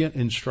brilliant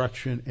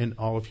instruction in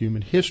all of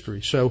human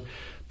history. So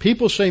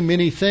people say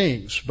many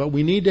things, but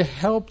we need to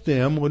help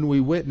them when we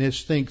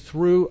witness think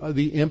through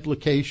the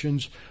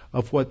implications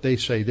of what they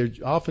say.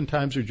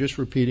 Oftentimes they're just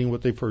repeating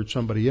what they've heard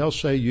somebody else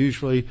say.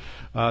 Usually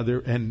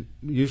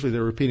they're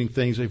repeating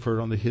things they've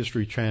heard on the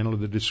History Channel or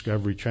the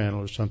Discovery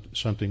Channel or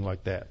something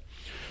like that.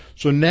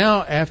 So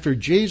now, after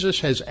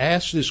Jesus has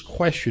asked this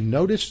question,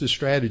 notice the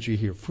strategy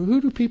here. For who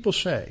do people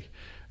say?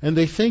 And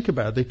they think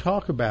about it. They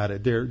talk about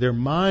it. Their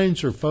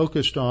minds are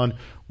focused on,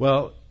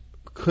 well,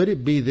 could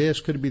it be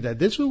this? Could it be that?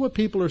 This is what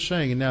people are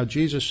saying. And now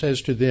Jesus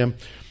says to them,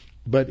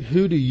 but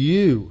who do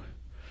you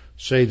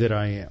say that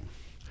I am?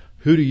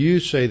 Who do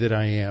you say that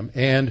I am?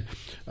 And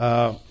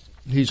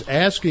he's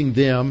asking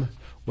them,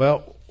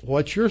 well,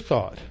 what's your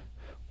thought?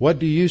 What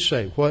do you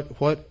say?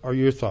 What are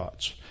your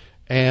thoughts?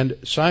 And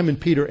Simon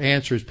Peter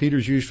answers.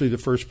 Peter's usually the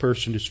first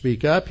person to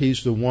speak up.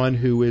 He's the one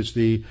who is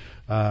the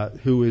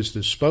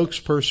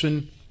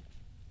spokesperson,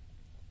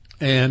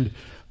 and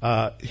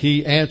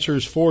he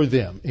answers for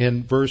them.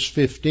 In verse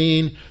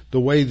 15, the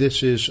way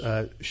this is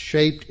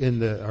shaped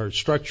or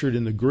structured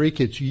in the Greek,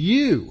 it's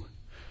you,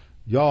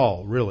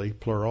 y'all, really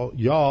plural,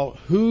 y'all.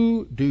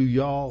 Who do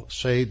y'all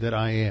say that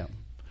I am?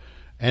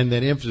 And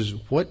that emphasis,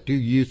 what do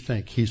you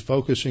think? He's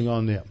focusing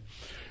on them.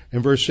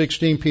 In verse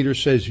 16, Peter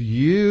says,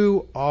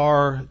 you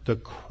are the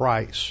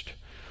Christ,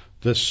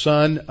 the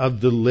Son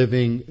of the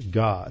living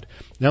God.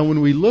 Now,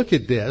 when we look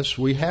at this,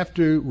 we have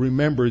to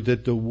remember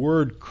that the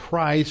word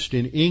Christ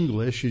in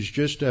English is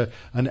just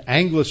an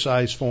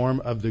anglicized form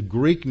of the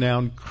Greek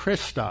noun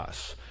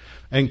Christos.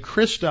 And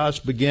Christos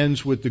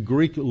begins with the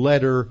Greek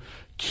letter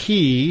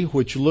chi,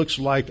 which looks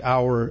like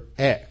our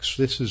X.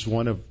 This is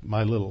one of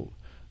my little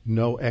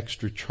no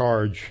extra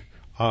charge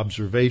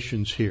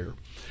observations here.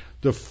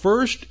 The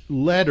first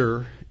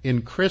letter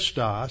in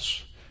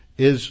Christos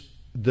is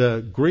the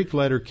Greek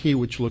letter chi,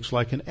 which looks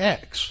like an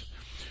X.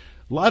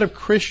 A lot of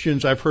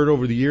Christians I've heard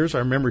over the years, I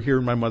remember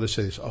hearing my mother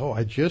say this,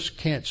 I just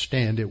can't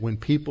stand it when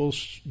people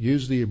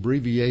use the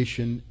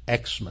abbreviation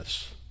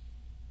Xmas.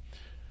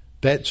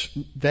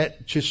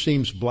 That just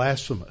seems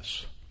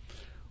blasphemous.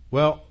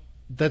 Well,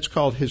 that's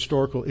called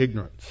historical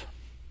ignorance.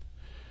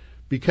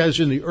 Because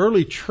in the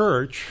early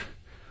church,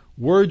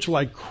 words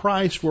like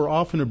Christ were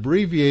often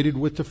abbreviated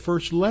with the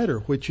first letter,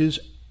 which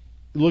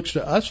looks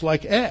to us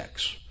like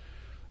X.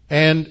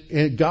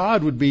 And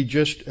God would be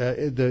just,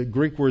 the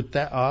Greek word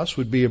theos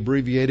would be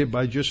abbreviated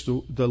by just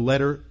the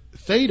letter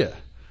theta,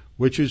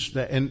 which is,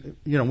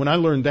 when I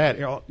learned that,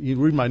 you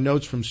read my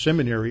notes from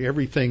seminary,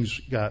 everything's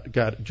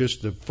got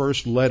just the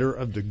first letter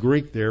of the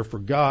Greek there for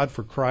God,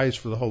 for Christ,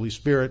 for the Holy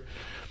Spirit.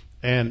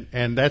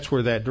 And that's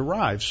where that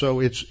derives. So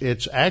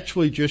it's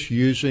actually just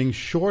using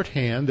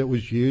shorthand that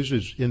was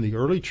used in the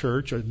early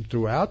church and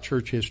throughout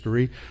church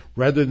history,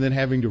 rather than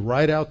having to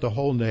write out the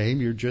whole name.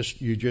 You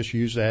just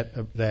use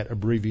that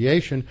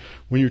abbreviation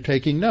when you're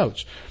taking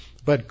notes.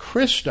 But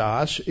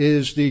Christos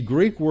is the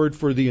Greek word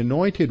for the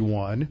anointed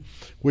one,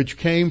 which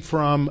came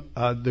from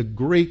the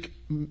Greek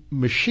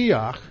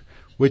Mashiach,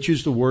 which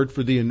is the word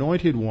for the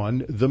anointed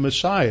one, the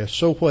Messiah.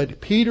 So what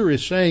Peter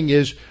is saying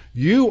is,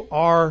 you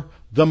are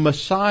the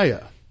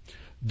Messiah,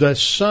 the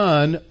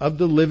Son of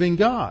the living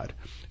God.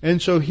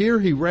 And so here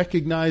he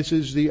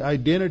recognizes the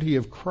identity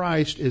of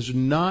Christ as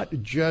not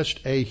just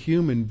a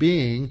human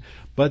being,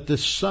 but the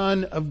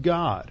Son of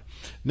God.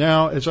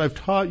 Now, as I've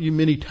taught you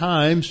many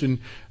times, and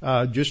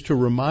just to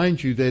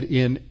remind you that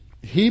in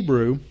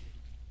Hebrew,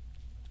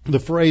 the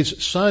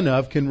phrase son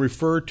of can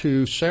refer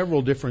to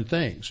several different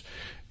things.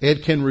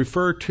 It can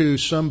refer to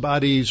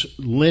somebody's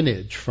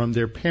lineage from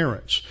their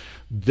parents,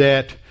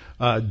 that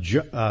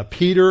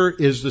Peter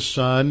is the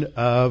son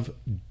of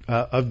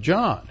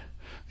John.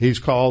 He's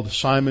called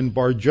Simon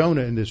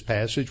Bar-Jonah in this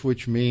passage,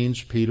 which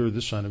means Peter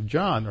the son of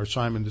John, or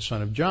Simon the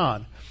son of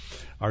John,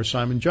 or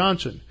Simon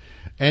Johnson.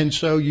 And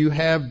so you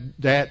have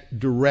that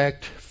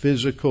direct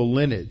physical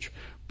lineage.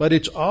 But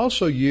it's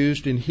also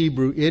used in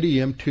Hebrew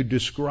idiom to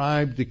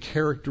describe the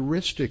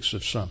characteristics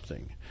of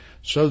something.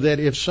 So that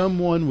if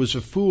someone was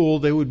a fool,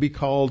 they would be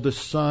called the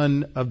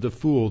son of the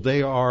fool.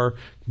 They are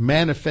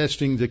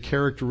manifesting the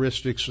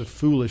characteristics of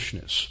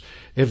foolishness.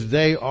 If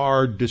they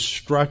are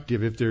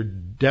destructive, if they're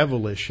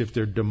devilish, if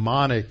they're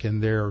demonic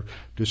and they're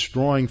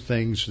destroying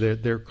things,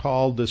 they're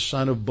called the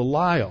son of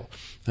Belial.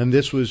 And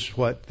this was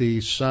what the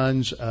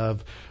sons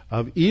of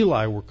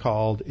Eli were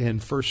called in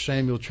 1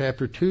 Samuel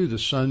chapter 2, the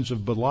sons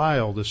of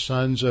Belial, the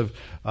sons of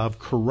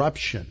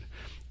corruption.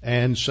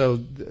 And so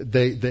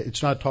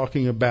it's not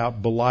talking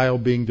about Belial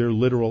being their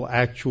literal,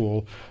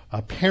 actual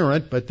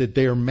parent, but that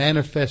they are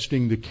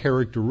manifesting the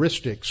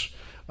characteristics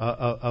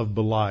of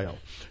Belial.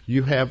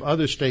 You have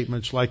other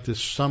statements like this: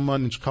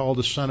 someone is called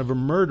the son of a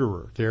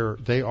murderer.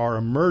 They are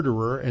a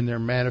murderer, and they're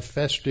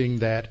manifesting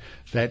that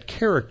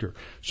character.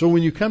 So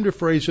when you come to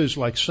phrases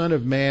like Son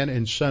of Man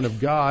and Son of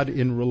God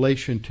in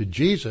relation to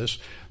Jesus,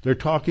 they're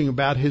talking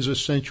about his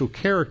essential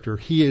character.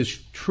 He is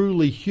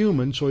truly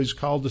human, so he's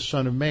called the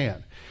Son of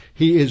Man.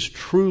 He is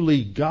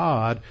truly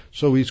God,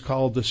 so he's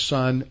called the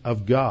Son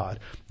of God.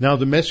 Now,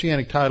 the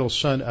messianic title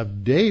Son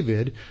of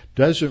David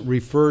doesn't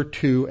refer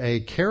to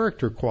a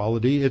character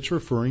quality. It's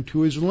referring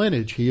to his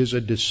lineage. He is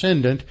a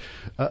descendant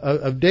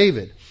of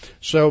David.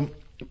 So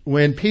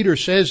when Peter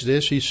says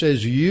this, he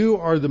says, you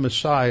are the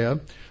Messiah,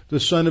 the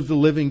Son of the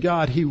living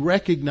God. He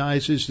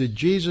recognizes that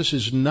Jesus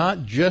is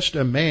not just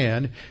a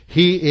man.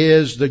 He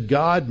is the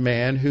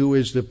God-man who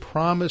is the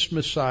promised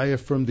Messiah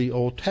from the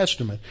Old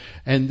Testament.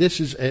 And this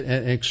is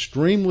an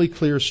extremely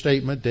clear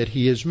statement that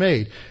he has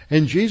made.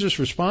 And Jesus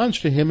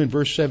responds to him in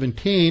verse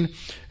 17,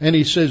 and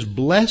he says,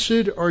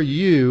 blessed are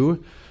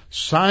you,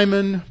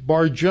 Simon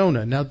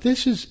Bar-Jonah. Now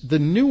the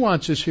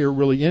nuances here are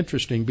really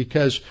interesting,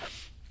 because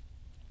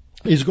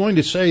he's going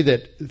to say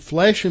that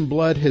flesh and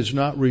blood has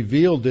not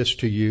revealed this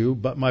to you,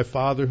 but my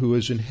Father who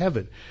is in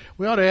heaven.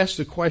 We ought to ask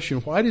the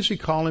question, why does he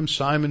call him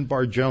Simon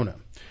Bar-Jonah?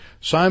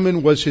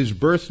 Simon was his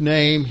birth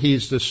name.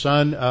 He's the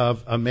son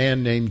of a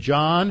man named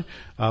John.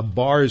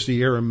 Bar is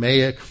the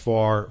Aramaic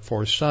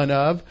for son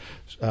of.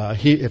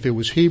 If it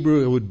was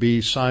Hebrew, it would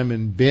be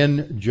Simon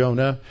ben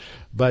Jonah.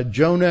 But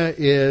Jonah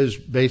is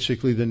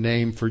basically the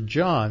name for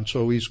John,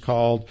 so he's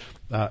called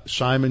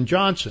Simon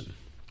Johnson.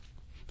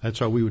 That's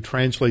how we would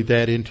translate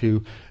that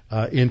into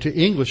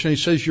English. And he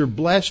says, you're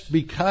blessed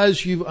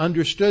because you've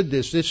understood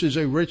this. This is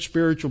a rich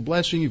spiritual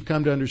blessing. You've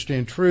come to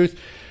understand truth.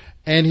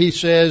 And he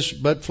says,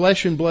 but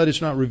flesh and blood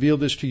has not revealed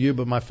this to you,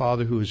 but my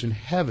Father who is in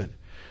heaven.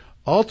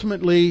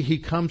 Ultimately, he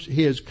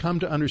has come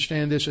to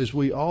understand this, as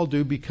we all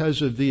do,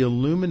 because of the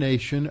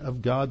illumination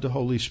of God the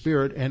Holy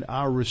Spirit, and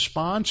our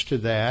response to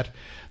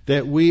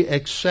that we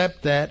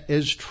accept that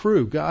as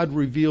true. God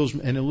reveals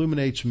and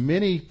illuminates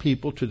many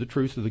people to the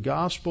truth of the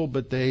gospel,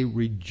 but they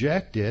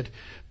reject it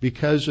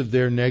because of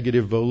their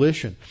negative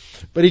volition.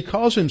 But he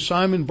calls him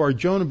Simon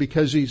Bar-Jonah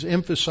because he's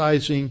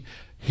emphasizing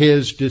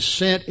his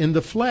descent in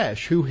the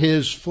flesh, who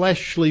his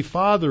fleshly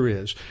father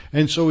is.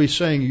 And so he's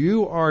saying,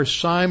 you are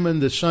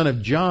Simon the son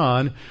of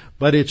John,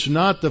 but it's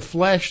not the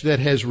flesh that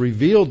has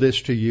revealed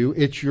this to you,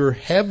 it's your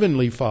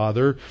heavenly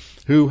Father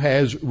who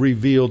has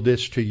revealed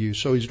this to you.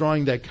 So he's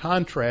drawing that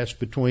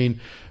contrast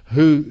between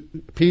who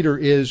Peter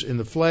is in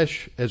the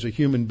flesh as a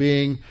human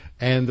being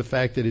and the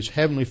fact that his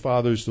heavenly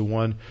Father is the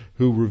one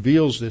who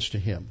reveals this to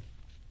him.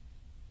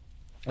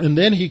 And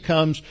then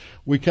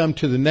we come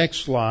to the next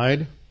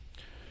slide,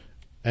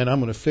 and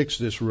I'm going to fix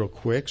this real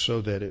quick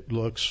so that it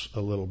looks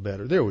a little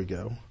better. There we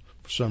go.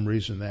 For some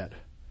reason that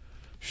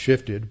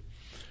shifted.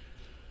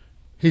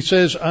 He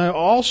says, I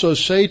also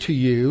say to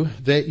you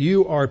that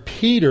you are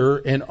Peter,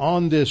 and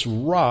on this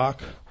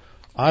rock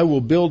I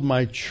will build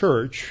my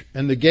church,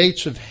 and the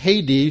gates of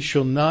Hades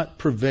shall not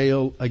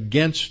prevail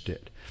against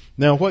it.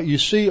 Now, what you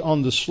see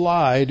on the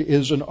slide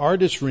is an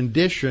artist's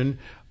rendition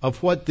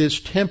of what this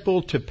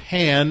temple to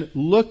Pan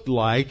looked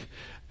like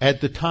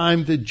at the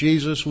time that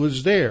Jesus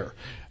was there.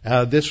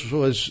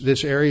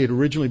 This area had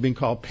originally been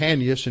called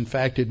Panias. In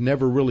fact, it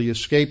never really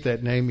escaped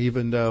that name,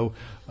 even though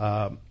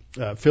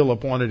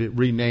Philip wanted it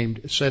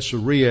renamed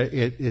Caesarea.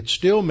 It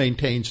still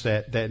maintains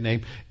that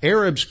name.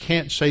 Arabs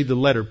can't say the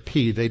letter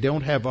P. They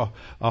don't have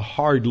a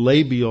hard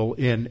labial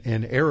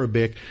in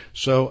Arabic,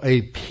 so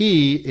a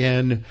P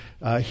in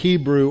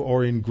Hebrew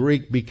or in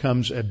Greek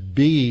becomes a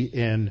B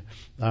in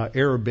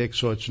Arabic,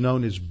 so it's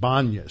known as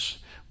Banyas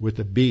with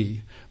a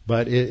B.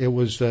 But it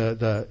was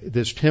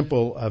this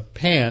temple of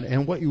Pan.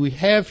 And what we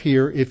have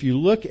here, if you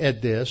look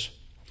at this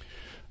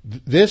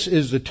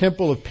is the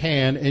temple of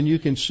Pan, and you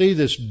can see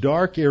this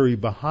dark area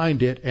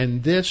behind it,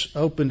 and this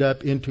opened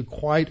up into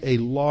quite a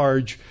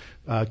large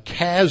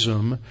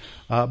chasm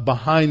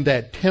behind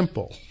that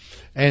temple.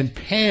 And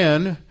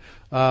Pan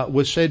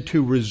was said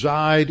to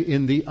reside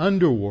in the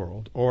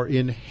underworld or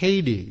in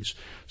Hades.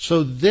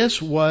 So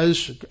this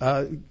was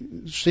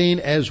seen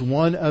as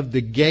one of the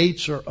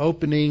gates or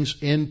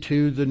openings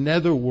into the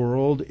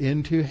netherworld,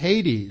 into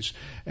Hades.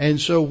 And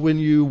so when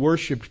you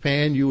worshipped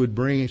Pan, you would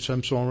bring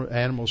some sort of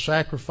animal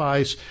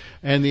sacrifice,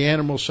 and the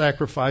animal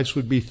sacrifice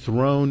would be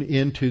thrown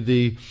into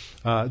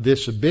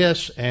this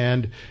abyss.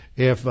 And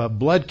if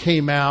blood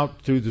came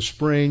out through the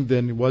spring,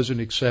 then it wasn't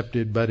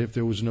accepted. But if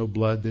there was no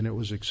blood, then it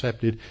was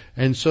accepted.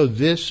 And so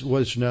this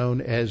was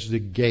known as the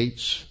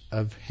gates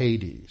of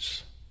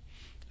Hades.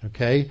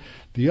 Okay?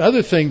 The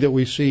other thing that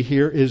we see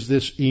here is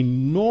this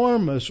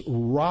enormous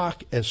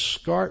rock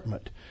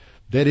escarpment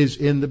that is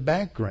in the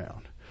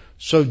background.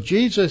 So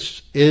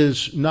Jesus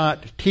is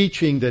not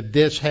teaching that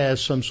this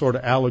has some sort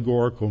of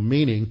allegorical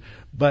meaning,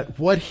 but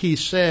what he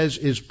says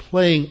is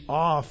playing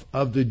off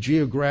of the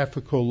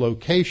geographical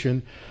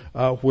location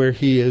where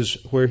he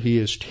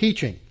is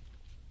teaching.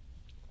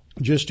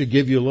 Just to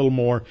give you a little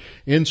more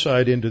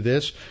insight into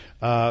this,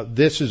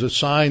 this is a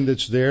sign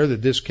that's there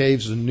that this cave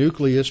is the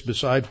nucleus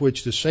beside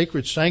which the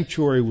sacred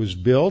sanctuary was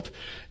built.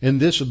 In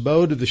this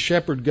abode of the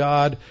shepherd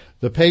god,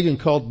 the pagan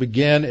cult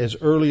began as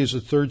early as the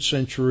 3rd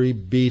century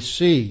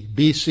BC.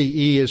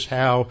 BCE is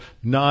how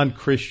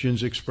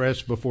non-Christians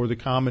expressed before the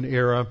Common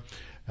Era.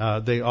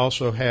 They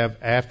also have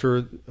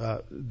after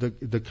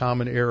the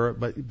Common Era,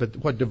 but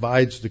what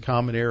divides the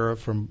Common Era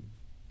from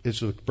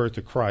is the birth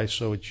of Christ.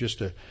 So it's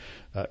just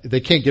they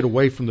can't get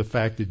away from the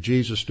fact that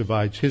Jesus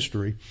divides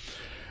history.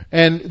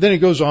 And then it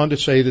goes on to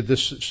say that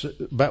this,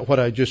 about what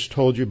I just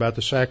told you about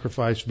the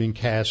sacrifice being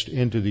cast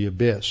into the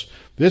abyss.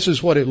 This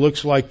is what it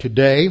looks like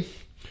today.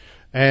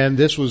 And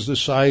this was the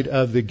site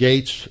of the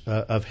gates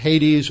of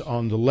Hades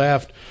on the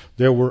left.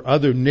 There were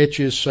other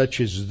niches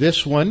such as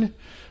this one,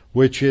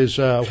 which is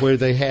where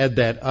they had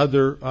that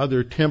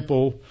other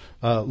temple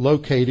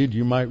located.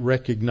 You might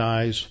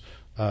recognize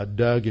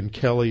Doug and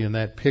Kelly in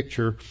that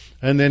picture.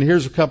 And then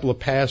here's a couple of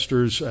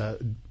pastors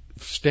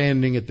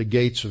standing at the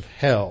gates of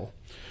hell.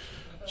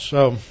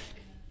 So,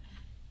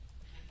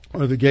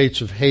 or the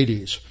gates of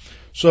Hades.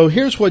 So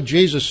here's what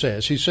Jesus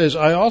says. He says,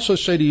 I also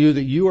say to you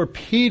that you are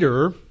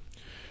Peter,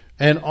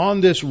 and on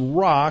this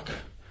rock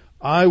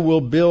I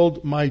will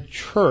build my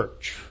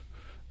church,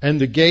 and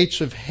the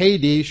gates of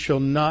Hades shall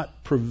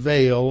not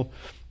prevail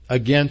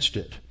against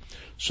it.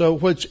 So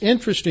what's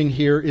interesting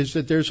here is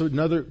that there's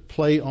another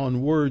play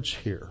on words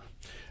here,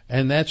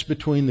 and that's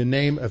between the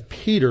name of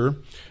Peter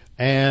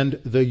and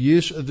the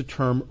use of the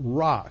term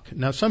rock.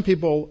 Now some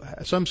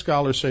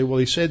scholars say, well,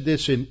 he said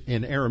this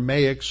in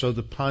Aramaic, so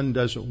the pun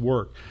doesn't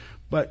work.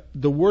 But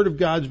the Word of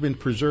God's been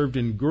preserved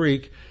in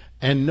Greek,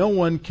 and no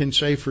one can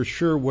say for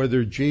sure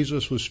whether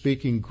Jesus was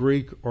speaking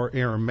Greek or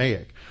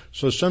Aramaic.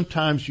 So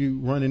sometimes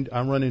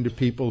I run into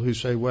people who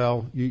say,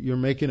 well, you're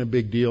making a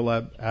big deal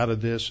out of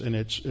this, and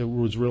it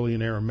was really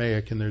in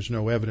Aramaic, and there's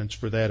no evidence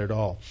for that at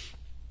all.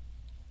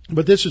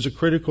 But this is a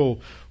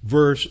critical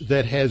verse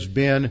that has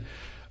been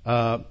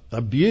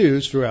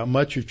abused throughout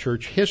much of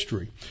church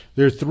history.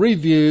 There are 3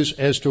 views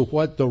as to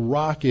what the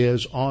rock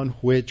is on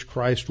which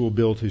Christ will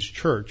build his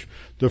church.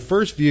 The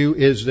first view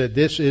is that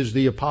this is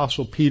the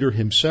Apostle Peter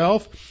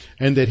himself,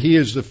 and that he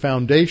is the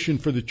foundation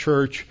for the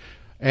church,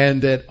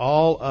 and that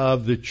all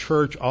of the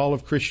church, all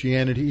of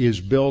Christianity is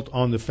built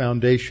on the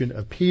foundation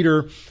of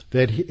Peter,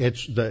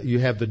 that you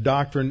have the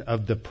doctrine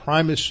of the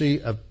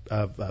primacy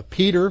of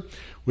Peter,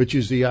 which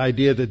is the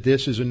idea that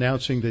this is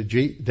announcing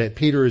that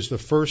Peter is the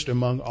first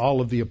among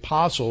all of the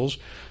apostles.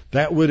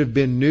 That would have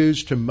been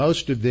news to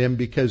most of them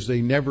because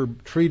they never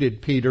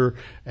treated Peter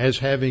as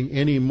having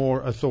any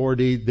more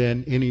authority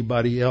than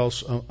anybody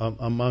else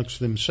amongst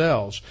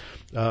themselves.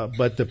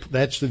 But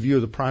that's the view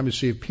of the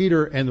primacy of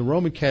Peter, and the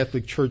Roman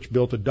Catholic Church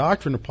built a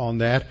doctrine upon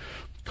that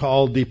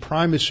called the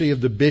primacy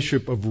of the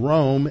Bishop of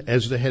Rome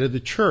as the head of the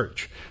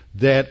church,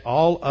 that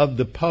all of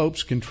the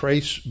popes can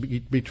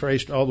be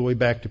traced all the way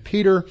back to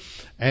Peter,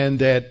 and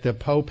that the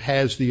Pope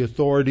has the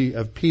authority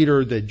of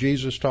Peter that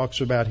Jesus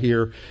talks about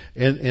here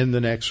in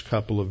the next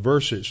couple of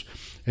verses.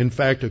 In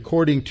fact,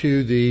 according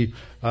to the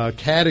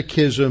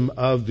Catechism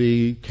of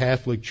the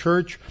Catholic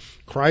Church,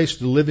 Christ,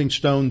 the living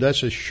stone,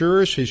 thus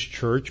assures his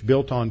church,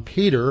 built on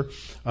Peter,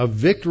 of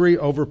victory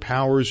over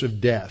powers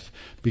of death.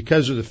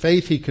 Because of the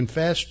faith he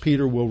confessed,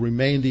 Peter will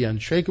remain the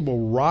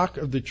unshakable rock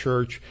of the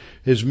church.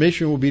 His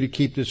mission will be to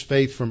keep this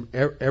faith from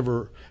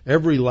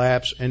every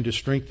lapse and to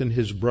strengthen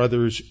his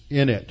brothers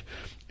in it.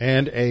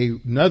 And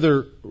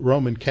another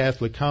Roman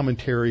Catholic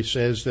commentary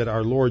says that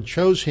our Lord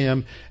chose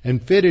him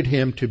and fitted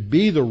him to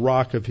be the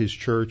rock of his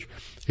church,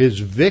 his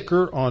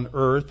vicar on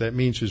earth, that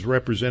means his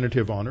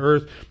representative on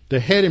earth, the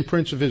head and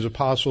prince of his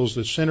apostles,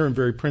 the center and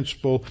very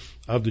principle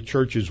of the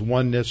church's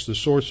oneness, the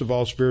source of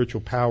all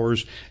spiritual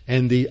powers,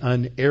 and the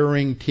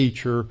unerring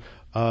teacher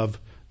of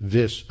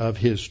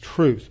his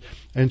truth.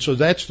 And so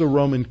that's the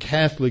Roman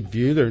Catholic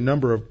view. There are a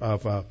number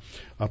of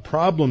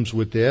problems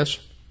with this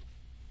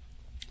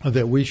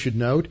that we should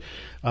note.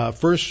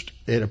 First,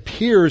 it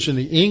appears in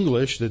the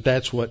English that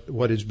that's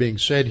what is being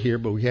said here,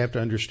 but we have to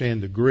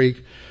understand the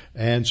Greek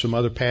and some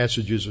other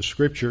passages of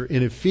Scripture.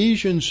 In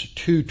Ephesians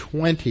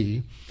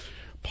 2:20,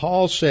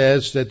 Paul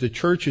says that the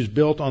church is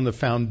built on the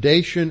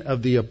foundation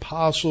of the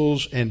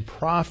apostles and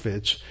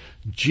prophets,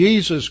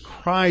 Jesus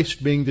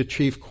Christ being the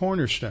chief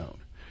cornerstone.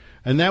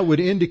 And that would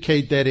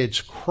indicate that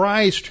it's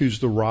Christ who's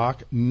the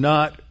rock,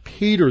 not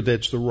Peter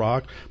that's the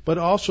rock, but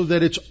also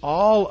that it's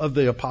all of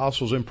the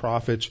apostles and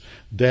prophets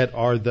that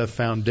are the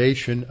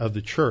foundation of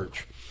the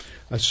church.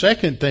 A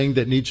second thing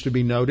that needs to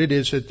be noted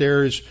is that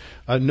there is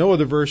no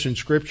other verse in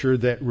Scripture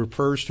that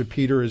refers to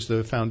Peter as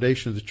the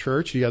foundation of the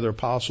church. The other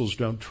apostles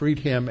don't treat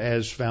him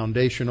as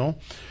foundational.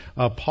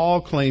 Paul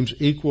claims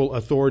equal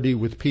authority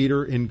with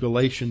Peter in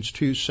Galatians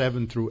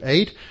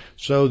 2:7-8.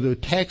 So the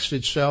text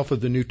itself of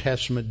the New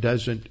Testament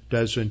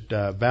doesn't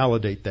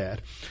validate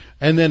that.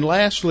 And then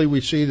lastly,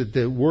 we see that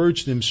the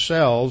words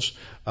themselves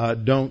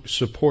don't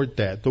support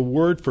that. The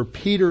word for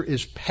Peter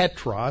is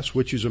Petros,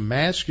 which is a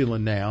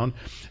masculine noun,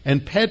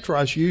 and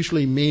Petros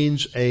usually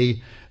means a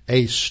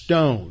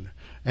stone,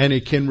 and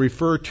it can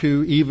refer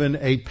to even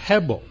a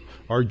pebble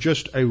or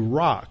just a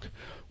rock.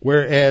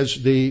 Whereas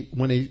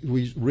when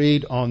we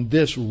read, on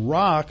this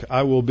rock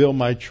I will build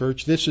my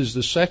church, this is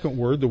the second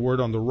word, the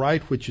word on the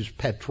right, which is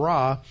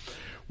Petra,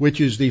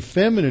 which is the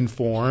feminine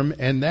form,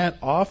 and that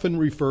often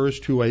refers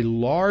to a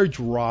large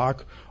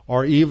rock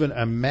or even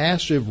a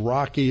massive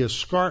rocky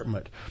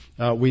escarpment.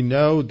 We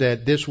know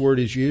that this word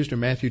is used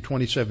in Matthew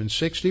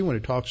 27:60 when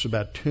it talks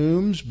about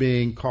tombs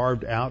being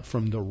carved out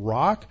from the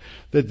rock,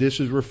 that this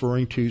is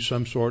referring to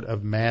some sort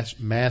of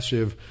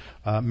massive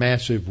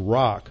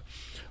rock.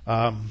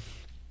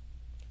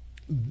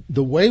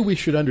 The way we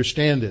should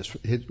understand this,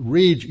 it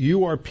reads,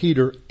 you are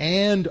Peter,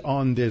 and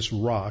on this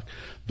rock.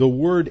 The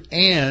word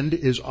and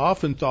is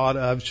often thought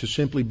of to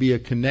simply be a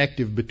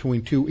connective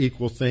between two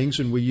equal things,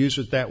 and we use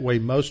it that way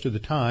most of the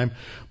time.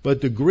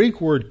 But the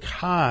Greek word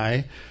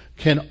kai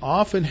can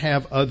often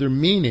have other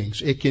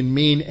meanings. It can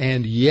mean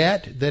and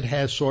yet, that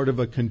has sort of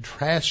a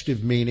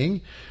contrastive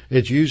meaning.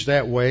 It's used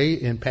that way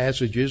in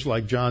passages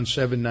like John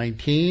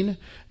 7:19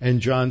 and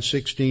John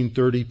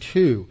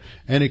 16:32.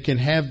 And it can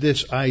have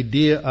this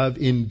idea of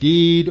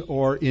indeed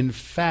or in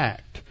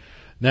fact.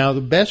 Now,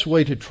 the best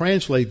way to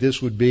translate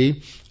this would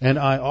be, and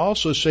I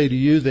also say to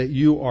you that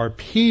you are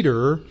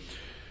Peter,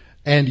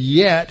 and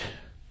yet,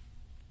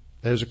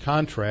 there's a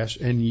contrast,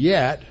 and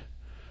yet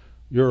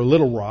you're a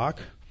little rock,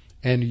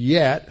 and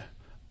yet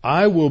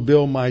I will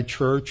build my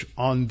church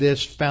on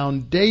this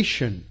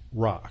foundation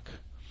rock.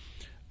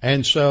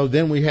 And so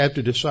then we have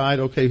to decide,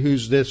 okay,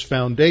 who's this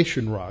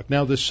foundation rock?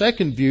 Now, the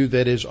second view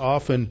that is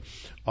often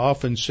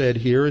said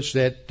here is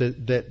that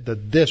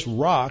this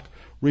rock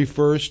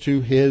refers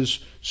to his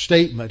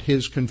statement,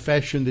 his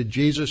confession that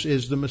Jesus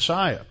is the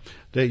Messiah,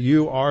 that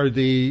you are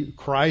the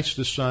Christ,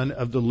 the Son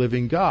of the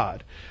living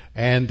God,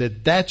 and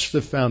that's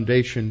the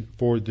foundation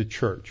for the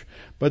church.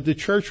 But the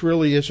church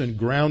really isn't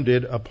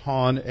grounded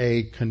upon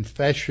a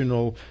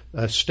confessional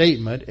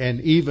statement, and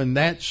even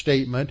that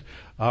statement,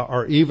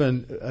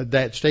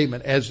 that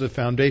statement as the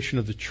foundation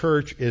of the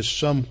church is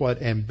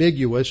somewhat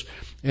ambiguous,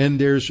 and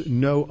there's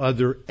no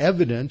other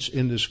evidence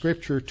in the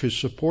Scripture to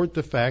support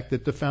the fact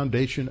that the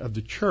foundation of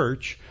the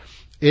church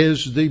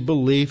is the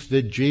belief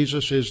that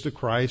Jesus is the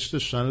Christ, the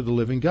Son of the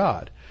living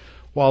God.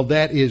 While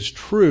that is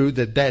true,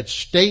 that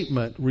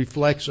statement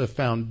reflects the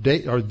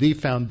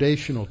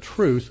foundational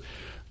truth,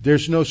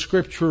 there's no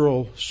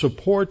scriptural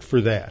support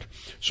for that.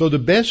 So the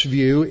best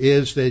view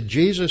is that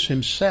Jesus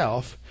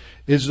himself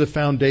is the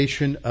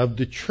foundation of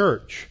the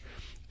church.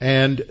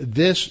 And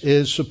this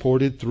is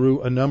supported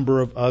through a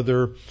number of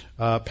other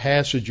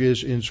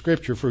passages in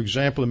Scripture. For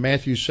example, in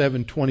Matthew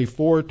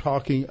 7:24,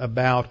 talking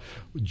about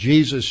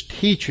Jesus'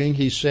 teaching,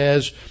 he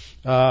says,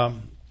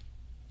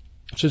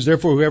 It says,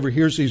 therefore, whoever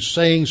hears these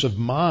sayings of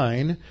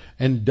mine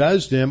and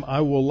does them,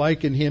 I will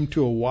liken him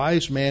to a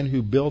wise man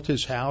who built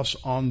his house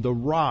on the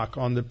rock,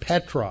 on the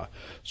Petra.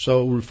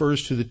 So it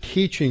refers to the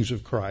teachings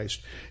of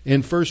Christ.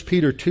 In 1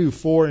 Peter 2,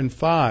 4 and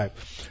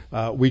 5,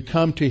 we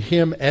come to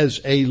him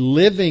as a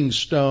living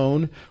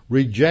stone,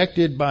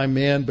 rejected by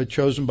men, but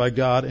chosen by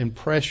God and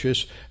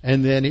precious.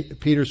 And then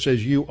Peter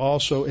says, you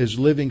also as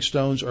living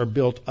stones are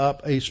built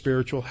up a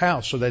spiritual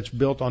house. So that's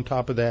built on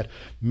top of that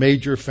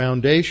major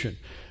foundation.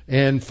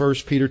 And 1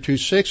 Peter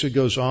 2:6, it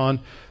goes on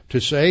to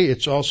say,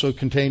 it's also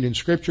contained in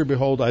Scripture,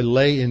 behold, I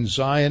lay in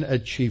Zion a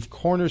chief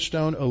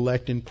cornerstone,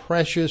 elect and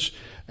precious,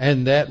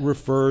 and that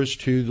refers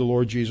to the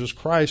Lord Jesus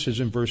Christ, as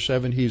in verse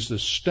 7, he's the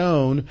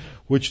stone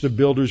which the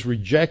builders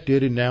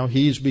rejected, and now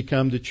he's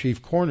become the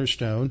chief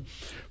cornerstone.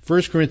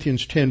 1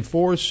 Corinthians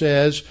 10:4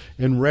 says,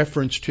 in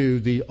reference to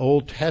the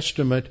Old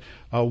Testament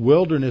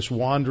wilderness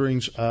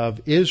wanderings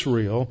of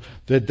Israel,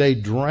 that they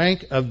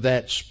drank of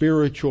that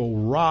spiritual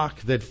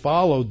rock that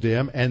followed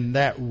them, and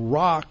that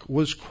rock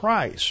was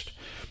Christ.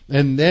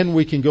 And then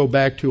we can go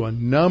back to a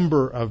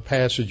number of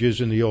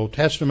passages in the Old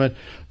Testament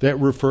that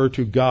refer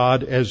to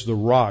God as the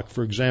rock.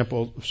 For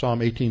example, Psalm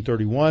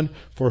 18:31,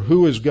 for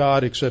who is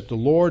God except the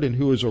Lord, and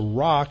who is a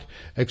rock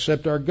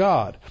except our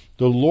God?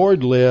 The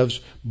Lord lives,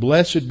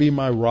 blessed be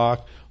my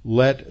rock,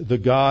 let the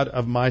God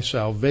of my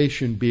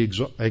salvation be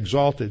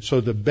exalted.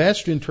 So the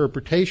best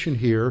interpretation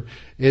here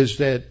is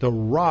that the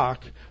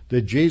rock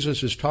that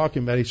Jesus is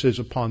talking about, he says,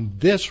 upon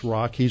this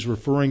rock, he's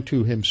referring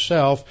to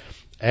himself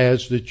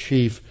as the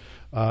chief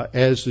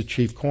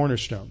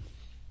cornerstone.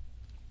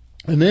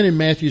 And then in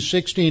Matthew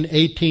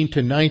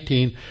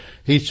 16:18-19,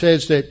 he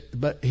says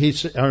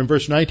that, in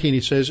verse 19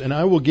 he says, and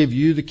I will give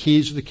you the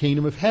keys of the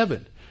kingdom of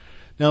heaven.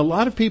 Now a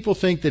lot of people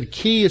think that a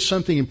key is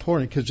something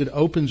important because it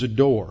opens a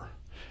door.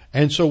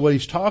 And so what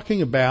he's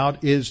talking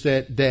about is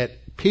that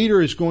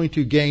Peter is going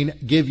to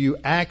give you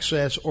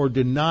access or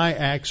deny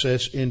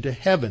access into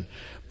heaven.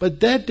 But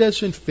that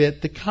doesn't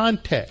fit the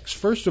context.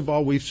 First of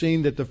all, we've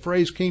seen that the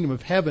phrase kingdom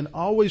of heaven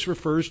always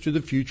refers to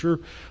the future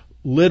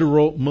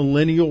literal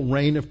millennial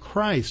reign of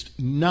Christ,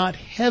 not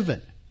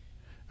heaven.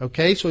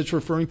 Okay, so it's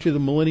referring to the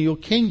millennial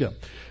kingdom.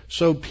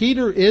 So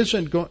Peter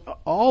isn't going,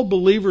 all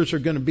believers are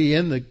going to be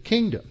in the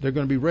kingdom. They're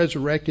going to be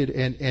resurrected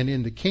and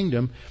in the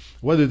kingdom,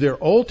 whether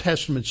they're Old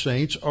Testament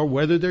saints or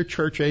whether they're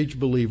church age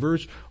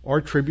believers or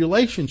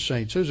tribulation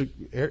saints.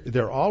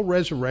 They're all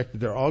resurrected.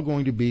 They're all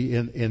going to be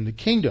in the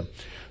kingdom.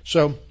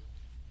 So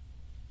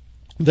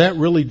that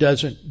really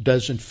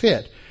doesn't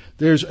fit.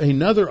 There's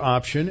another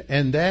option,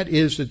 and that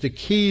is that the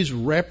keys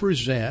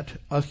represent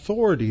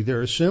authority.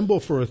 They're a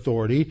symbol for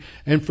authority,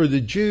 and for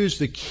the Jews,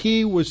 the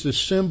key was the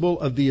symbol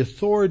of the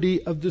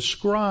authority of the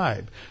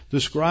scribe.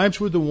 The scribes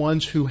were the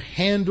ones who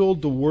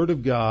handled the Word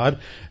of God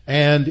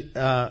and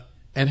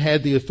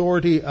had the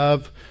authority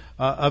of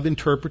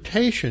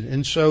interpretation.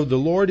 And so the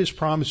Lord is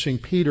promising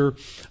Peter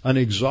an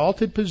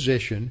exalted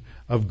position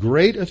of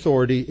great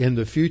authority in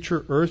the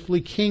future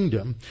earthly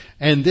kingdom,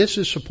 and this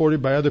is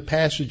supported by other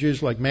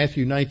passages like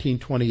Matthew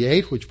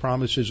 19:28, which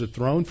promises a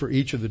throne for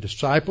each of the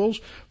disciples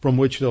from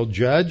which they'll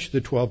judge the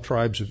 12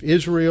 tribes of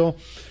Israel,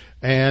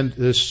 and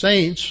the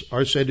saints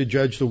are said to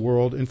judge the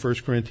world in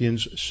 1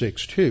 Corinthians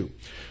 6:2.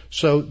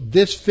 So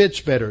this fits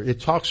better. It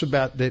talks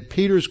about that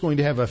Peter is going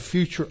to have a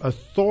future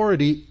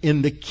authority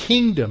in the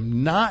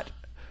kingdom, not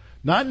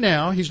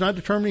now. He's not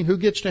determining who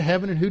gets to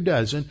heaven and who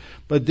doesn't,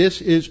 but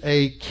this is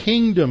a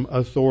kingdom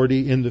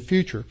authority in the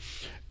future.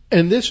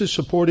 And this is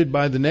supported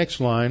by the next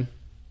line,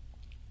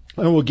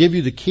 I will give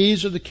you the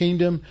keys of the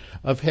kingdom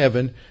of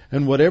heaven,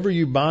 and whatever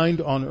you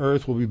bind on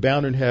earth will be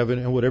bound in heaven,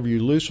 and whatever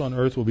you loose on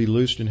earth will be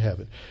loosed in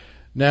heaven.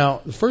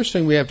 Now, the first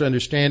thing we have to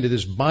understand is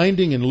this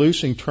binding and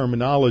loosing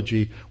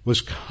terminology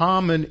was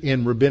common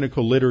in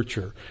rabbinical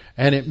literature,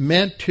 and it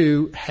meant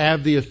to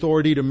have the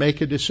authority to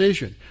make a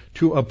decision,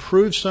 to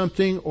approve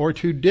something or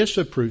to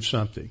disapprove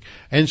something.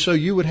 And so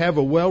you would have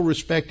a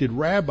well-respected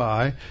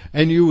rabbi,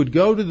 and you would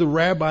go to the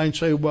rabbi and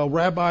say, well,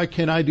 Rabbi,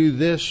 can I do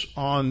this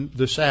on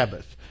the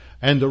Sabbath?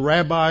 And the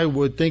rabbi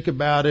would think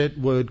about it,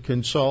 would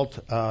consult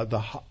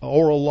the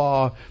oral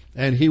law,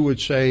 and he would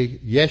say,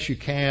 yes, you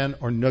can,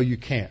 or no, you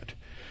can't.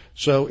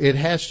 So it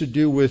has to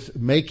do with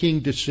making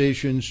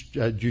decisions,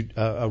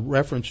 a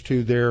reference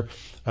to their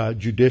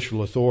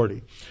judicial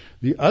authority.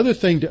 The other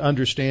thing to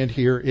understand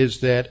here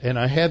is that, and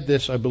I have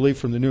this, I believe,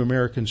 from the New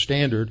American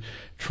Standard,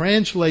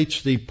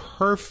 translates the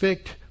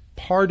perfect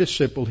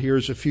participle here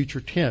as a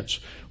future tense.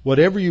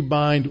 Whatever you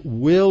bind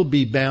will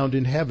be bound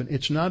in heaven.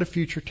 It's not a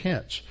future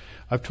tense.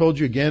 I've told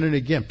you again and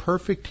again,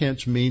 perfect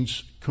tense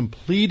means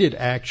completed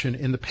action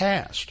in the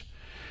past.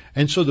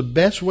 And so the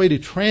best way to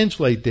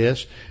translate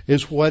this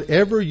is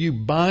whatever you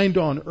bind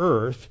on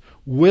earth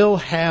will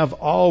have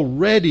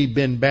already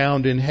been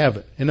bound in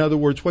heaven. In other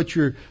words,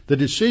 the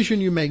decision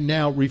you make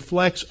now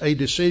reflects a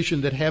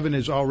decision that heaven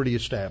has already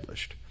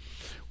established.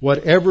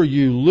 Whatever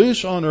you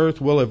loose on earth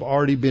will have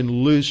already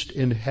been loosed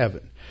in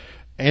heaven.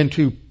 And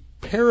to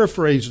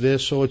paraphrase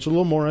this so it's a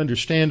little more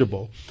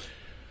understandable,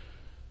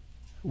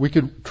 we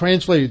could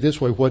translate it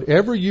this way.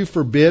 Whatever you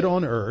forbid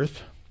on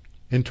earth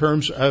in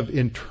terms of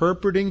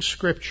interpreting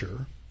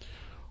Scripture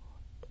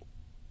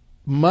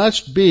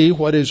must be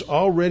what is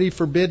already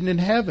forbidden in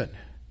heaven.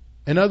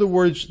 In other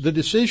words, the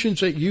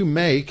decisions that you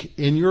make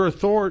in your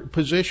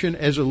position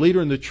as a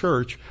leader in the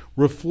church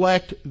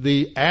reflect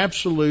the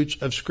absolutes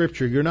of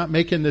Scripture. You're not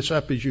making this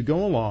up as you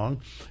go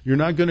along. You're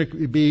not going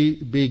to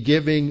be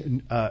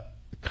giving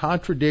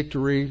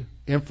contradictory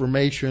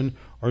information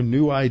or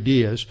new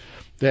ideas.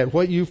 That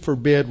what you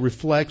forbid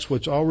reflects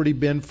what's already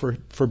been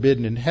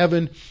forbidden in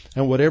heaven,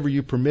 and whatever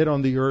you permit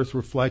on the earth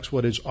reflects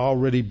what has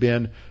already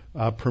been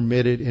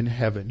permitted in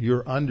heaven.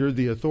 You're under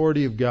the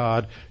authority of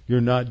God. You're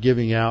not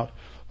giving out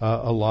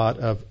a lot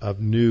of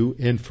new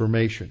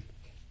information.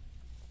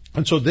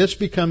 And so this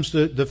becomes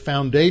the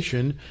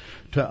foundation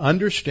to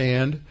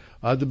understand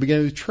the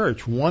beginning of the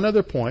church. One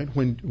other point,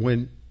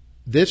 when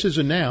this is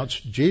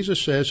announced,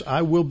 Jesus says,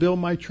 I will build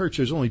my church.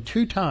 There's only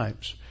 2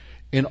 times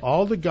in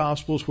all the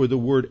Gospels where the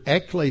word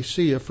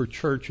ecclesia for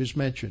church is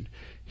mentioned.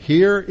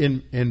 Here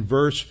in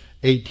verse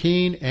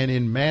 18 and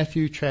in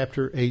Matthew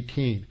chapter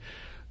 18.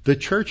 The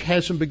church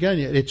hasn't begun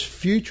yet. It's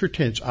future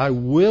tense. I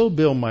will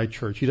build my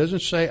church. He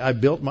doesn't say I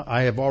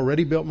have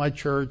already built my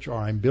church or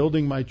I'm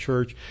building my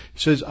church. He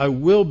says I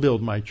will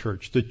build my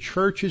church. The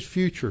church is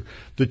future.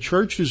 The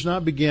church does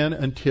not begin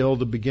until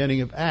the beginning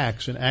of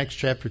Acts, in Acts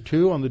chapter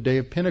 2 on the day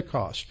of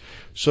Pentecost.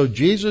 So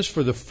Jesus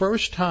for the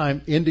first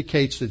time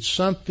indicates that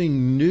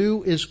something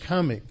new is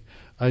coming,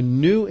 a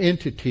new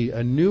entity,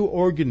 a new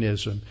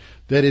organism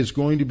that is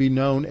going to be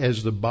known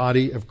as the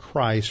body of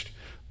Christ,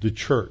 the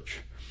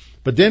church.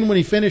 But then when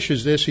he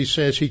finishes this, he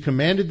says he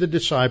commanded the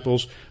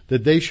disciples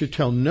that they should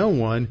tell no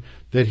one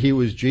that he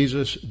was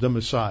Jesus the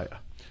Messiah.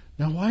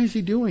 Now, why is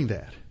he doing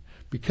that?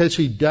 Because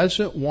he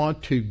doesn't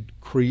want to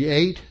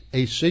create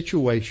a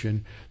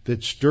situation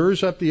that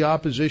stirs up the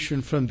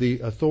opposition from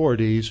the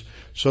authorities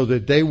so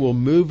that they will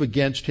move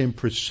against him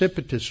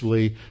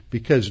precipitously,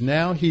 because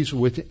now he's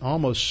with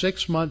almost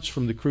 6 months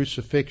from the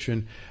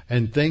crucifixion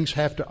and things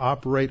have to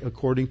operate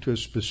according to a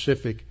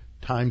specific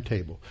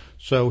timetable.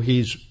 So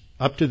he's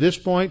up to this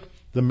point,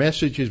 the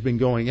message has been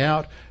going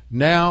out.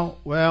 Now,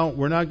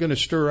 we're not going to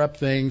stir up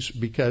things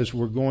because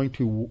we're going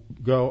to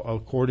go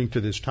according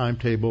to this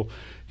timetable.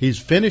 He's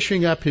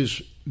finishing up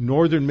his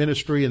northern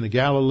ministry in the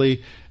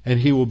Galilee, and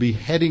he will be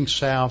heading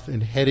south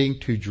and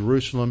heading to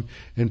Jerusalem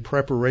in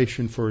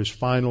preparation for his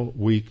final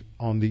week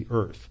on the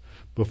earth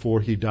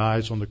before he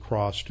dies on the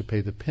cross to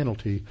pay the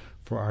penalty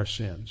for our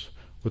sins.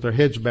 With our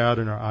heads bowed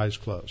and our eyes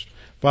closed.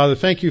 Father,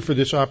 thank you for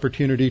this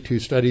opportunity to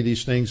study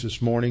these things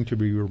this morning, to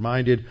be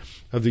reminded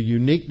of the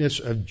uniqueness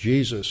of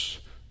Jesus,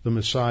 the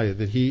Messiah,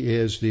 that he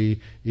is the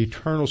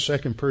eternal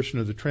second person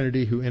of the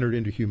Trinity who entered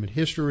into human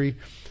history.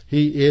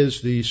 He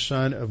is the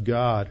Son of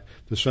God,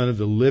 the Son of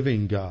the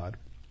living God,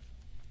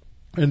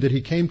 and that he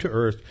came to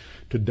earth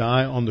to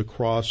die on the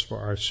cross for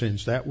our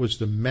sins. That was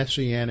the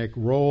messianic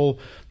role.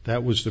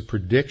 That was the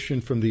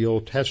prediction from the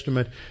Old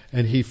Testament,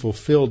 and he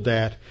fulfilled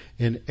that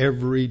in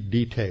every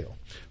detail.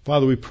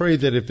 Father, we pray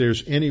that if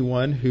there's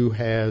anyone who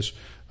has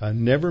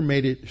never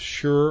made it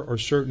sure or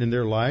certain in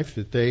their life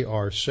that they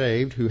are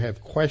saved, who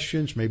have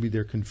questions, maybe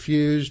they're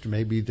confused,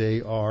 maybe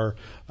they are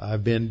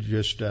been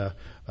just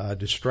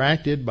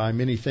distracted by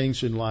many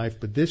things in life,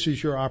 but this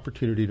is your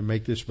opportunity to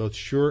make this both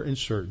sure and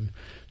certain.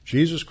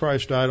 Jesus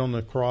Christ died on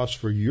the cross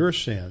for your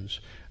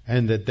sins,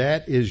 and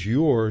that is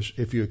yours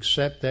if you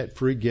accept that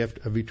free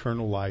gift of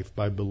eternal life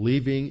by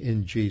believing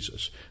in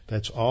Jesus.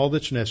 That's all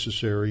that's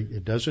necessary.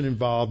 It doesn't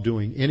involve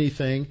doing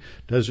anything.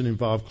 It doesn't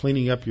involve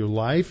cleaning up your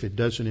life. It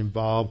doesn't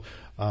involve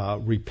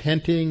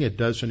repenting. It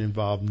doesn't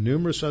involve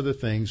numerous other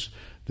things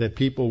that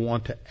people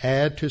want to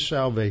add to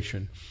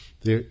salvation.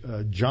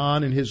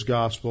 John in his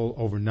gospel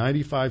over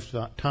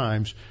 95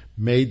 times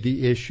made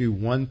the issue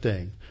one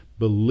thing: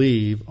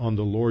 believe on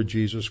the Lord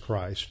Jesus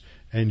Christ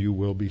and you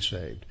will be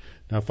saved.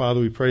 Now, Father,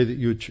 we pray that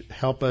you would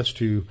help us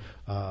to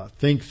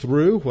think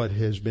through what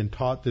has been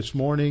taught this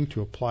morning,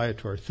 to apply it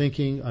to our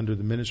thinking under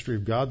the ministry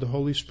of God the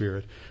Holy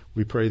Spirit.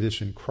 We pray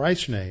this in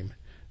Christ's name.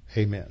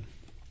 Amen.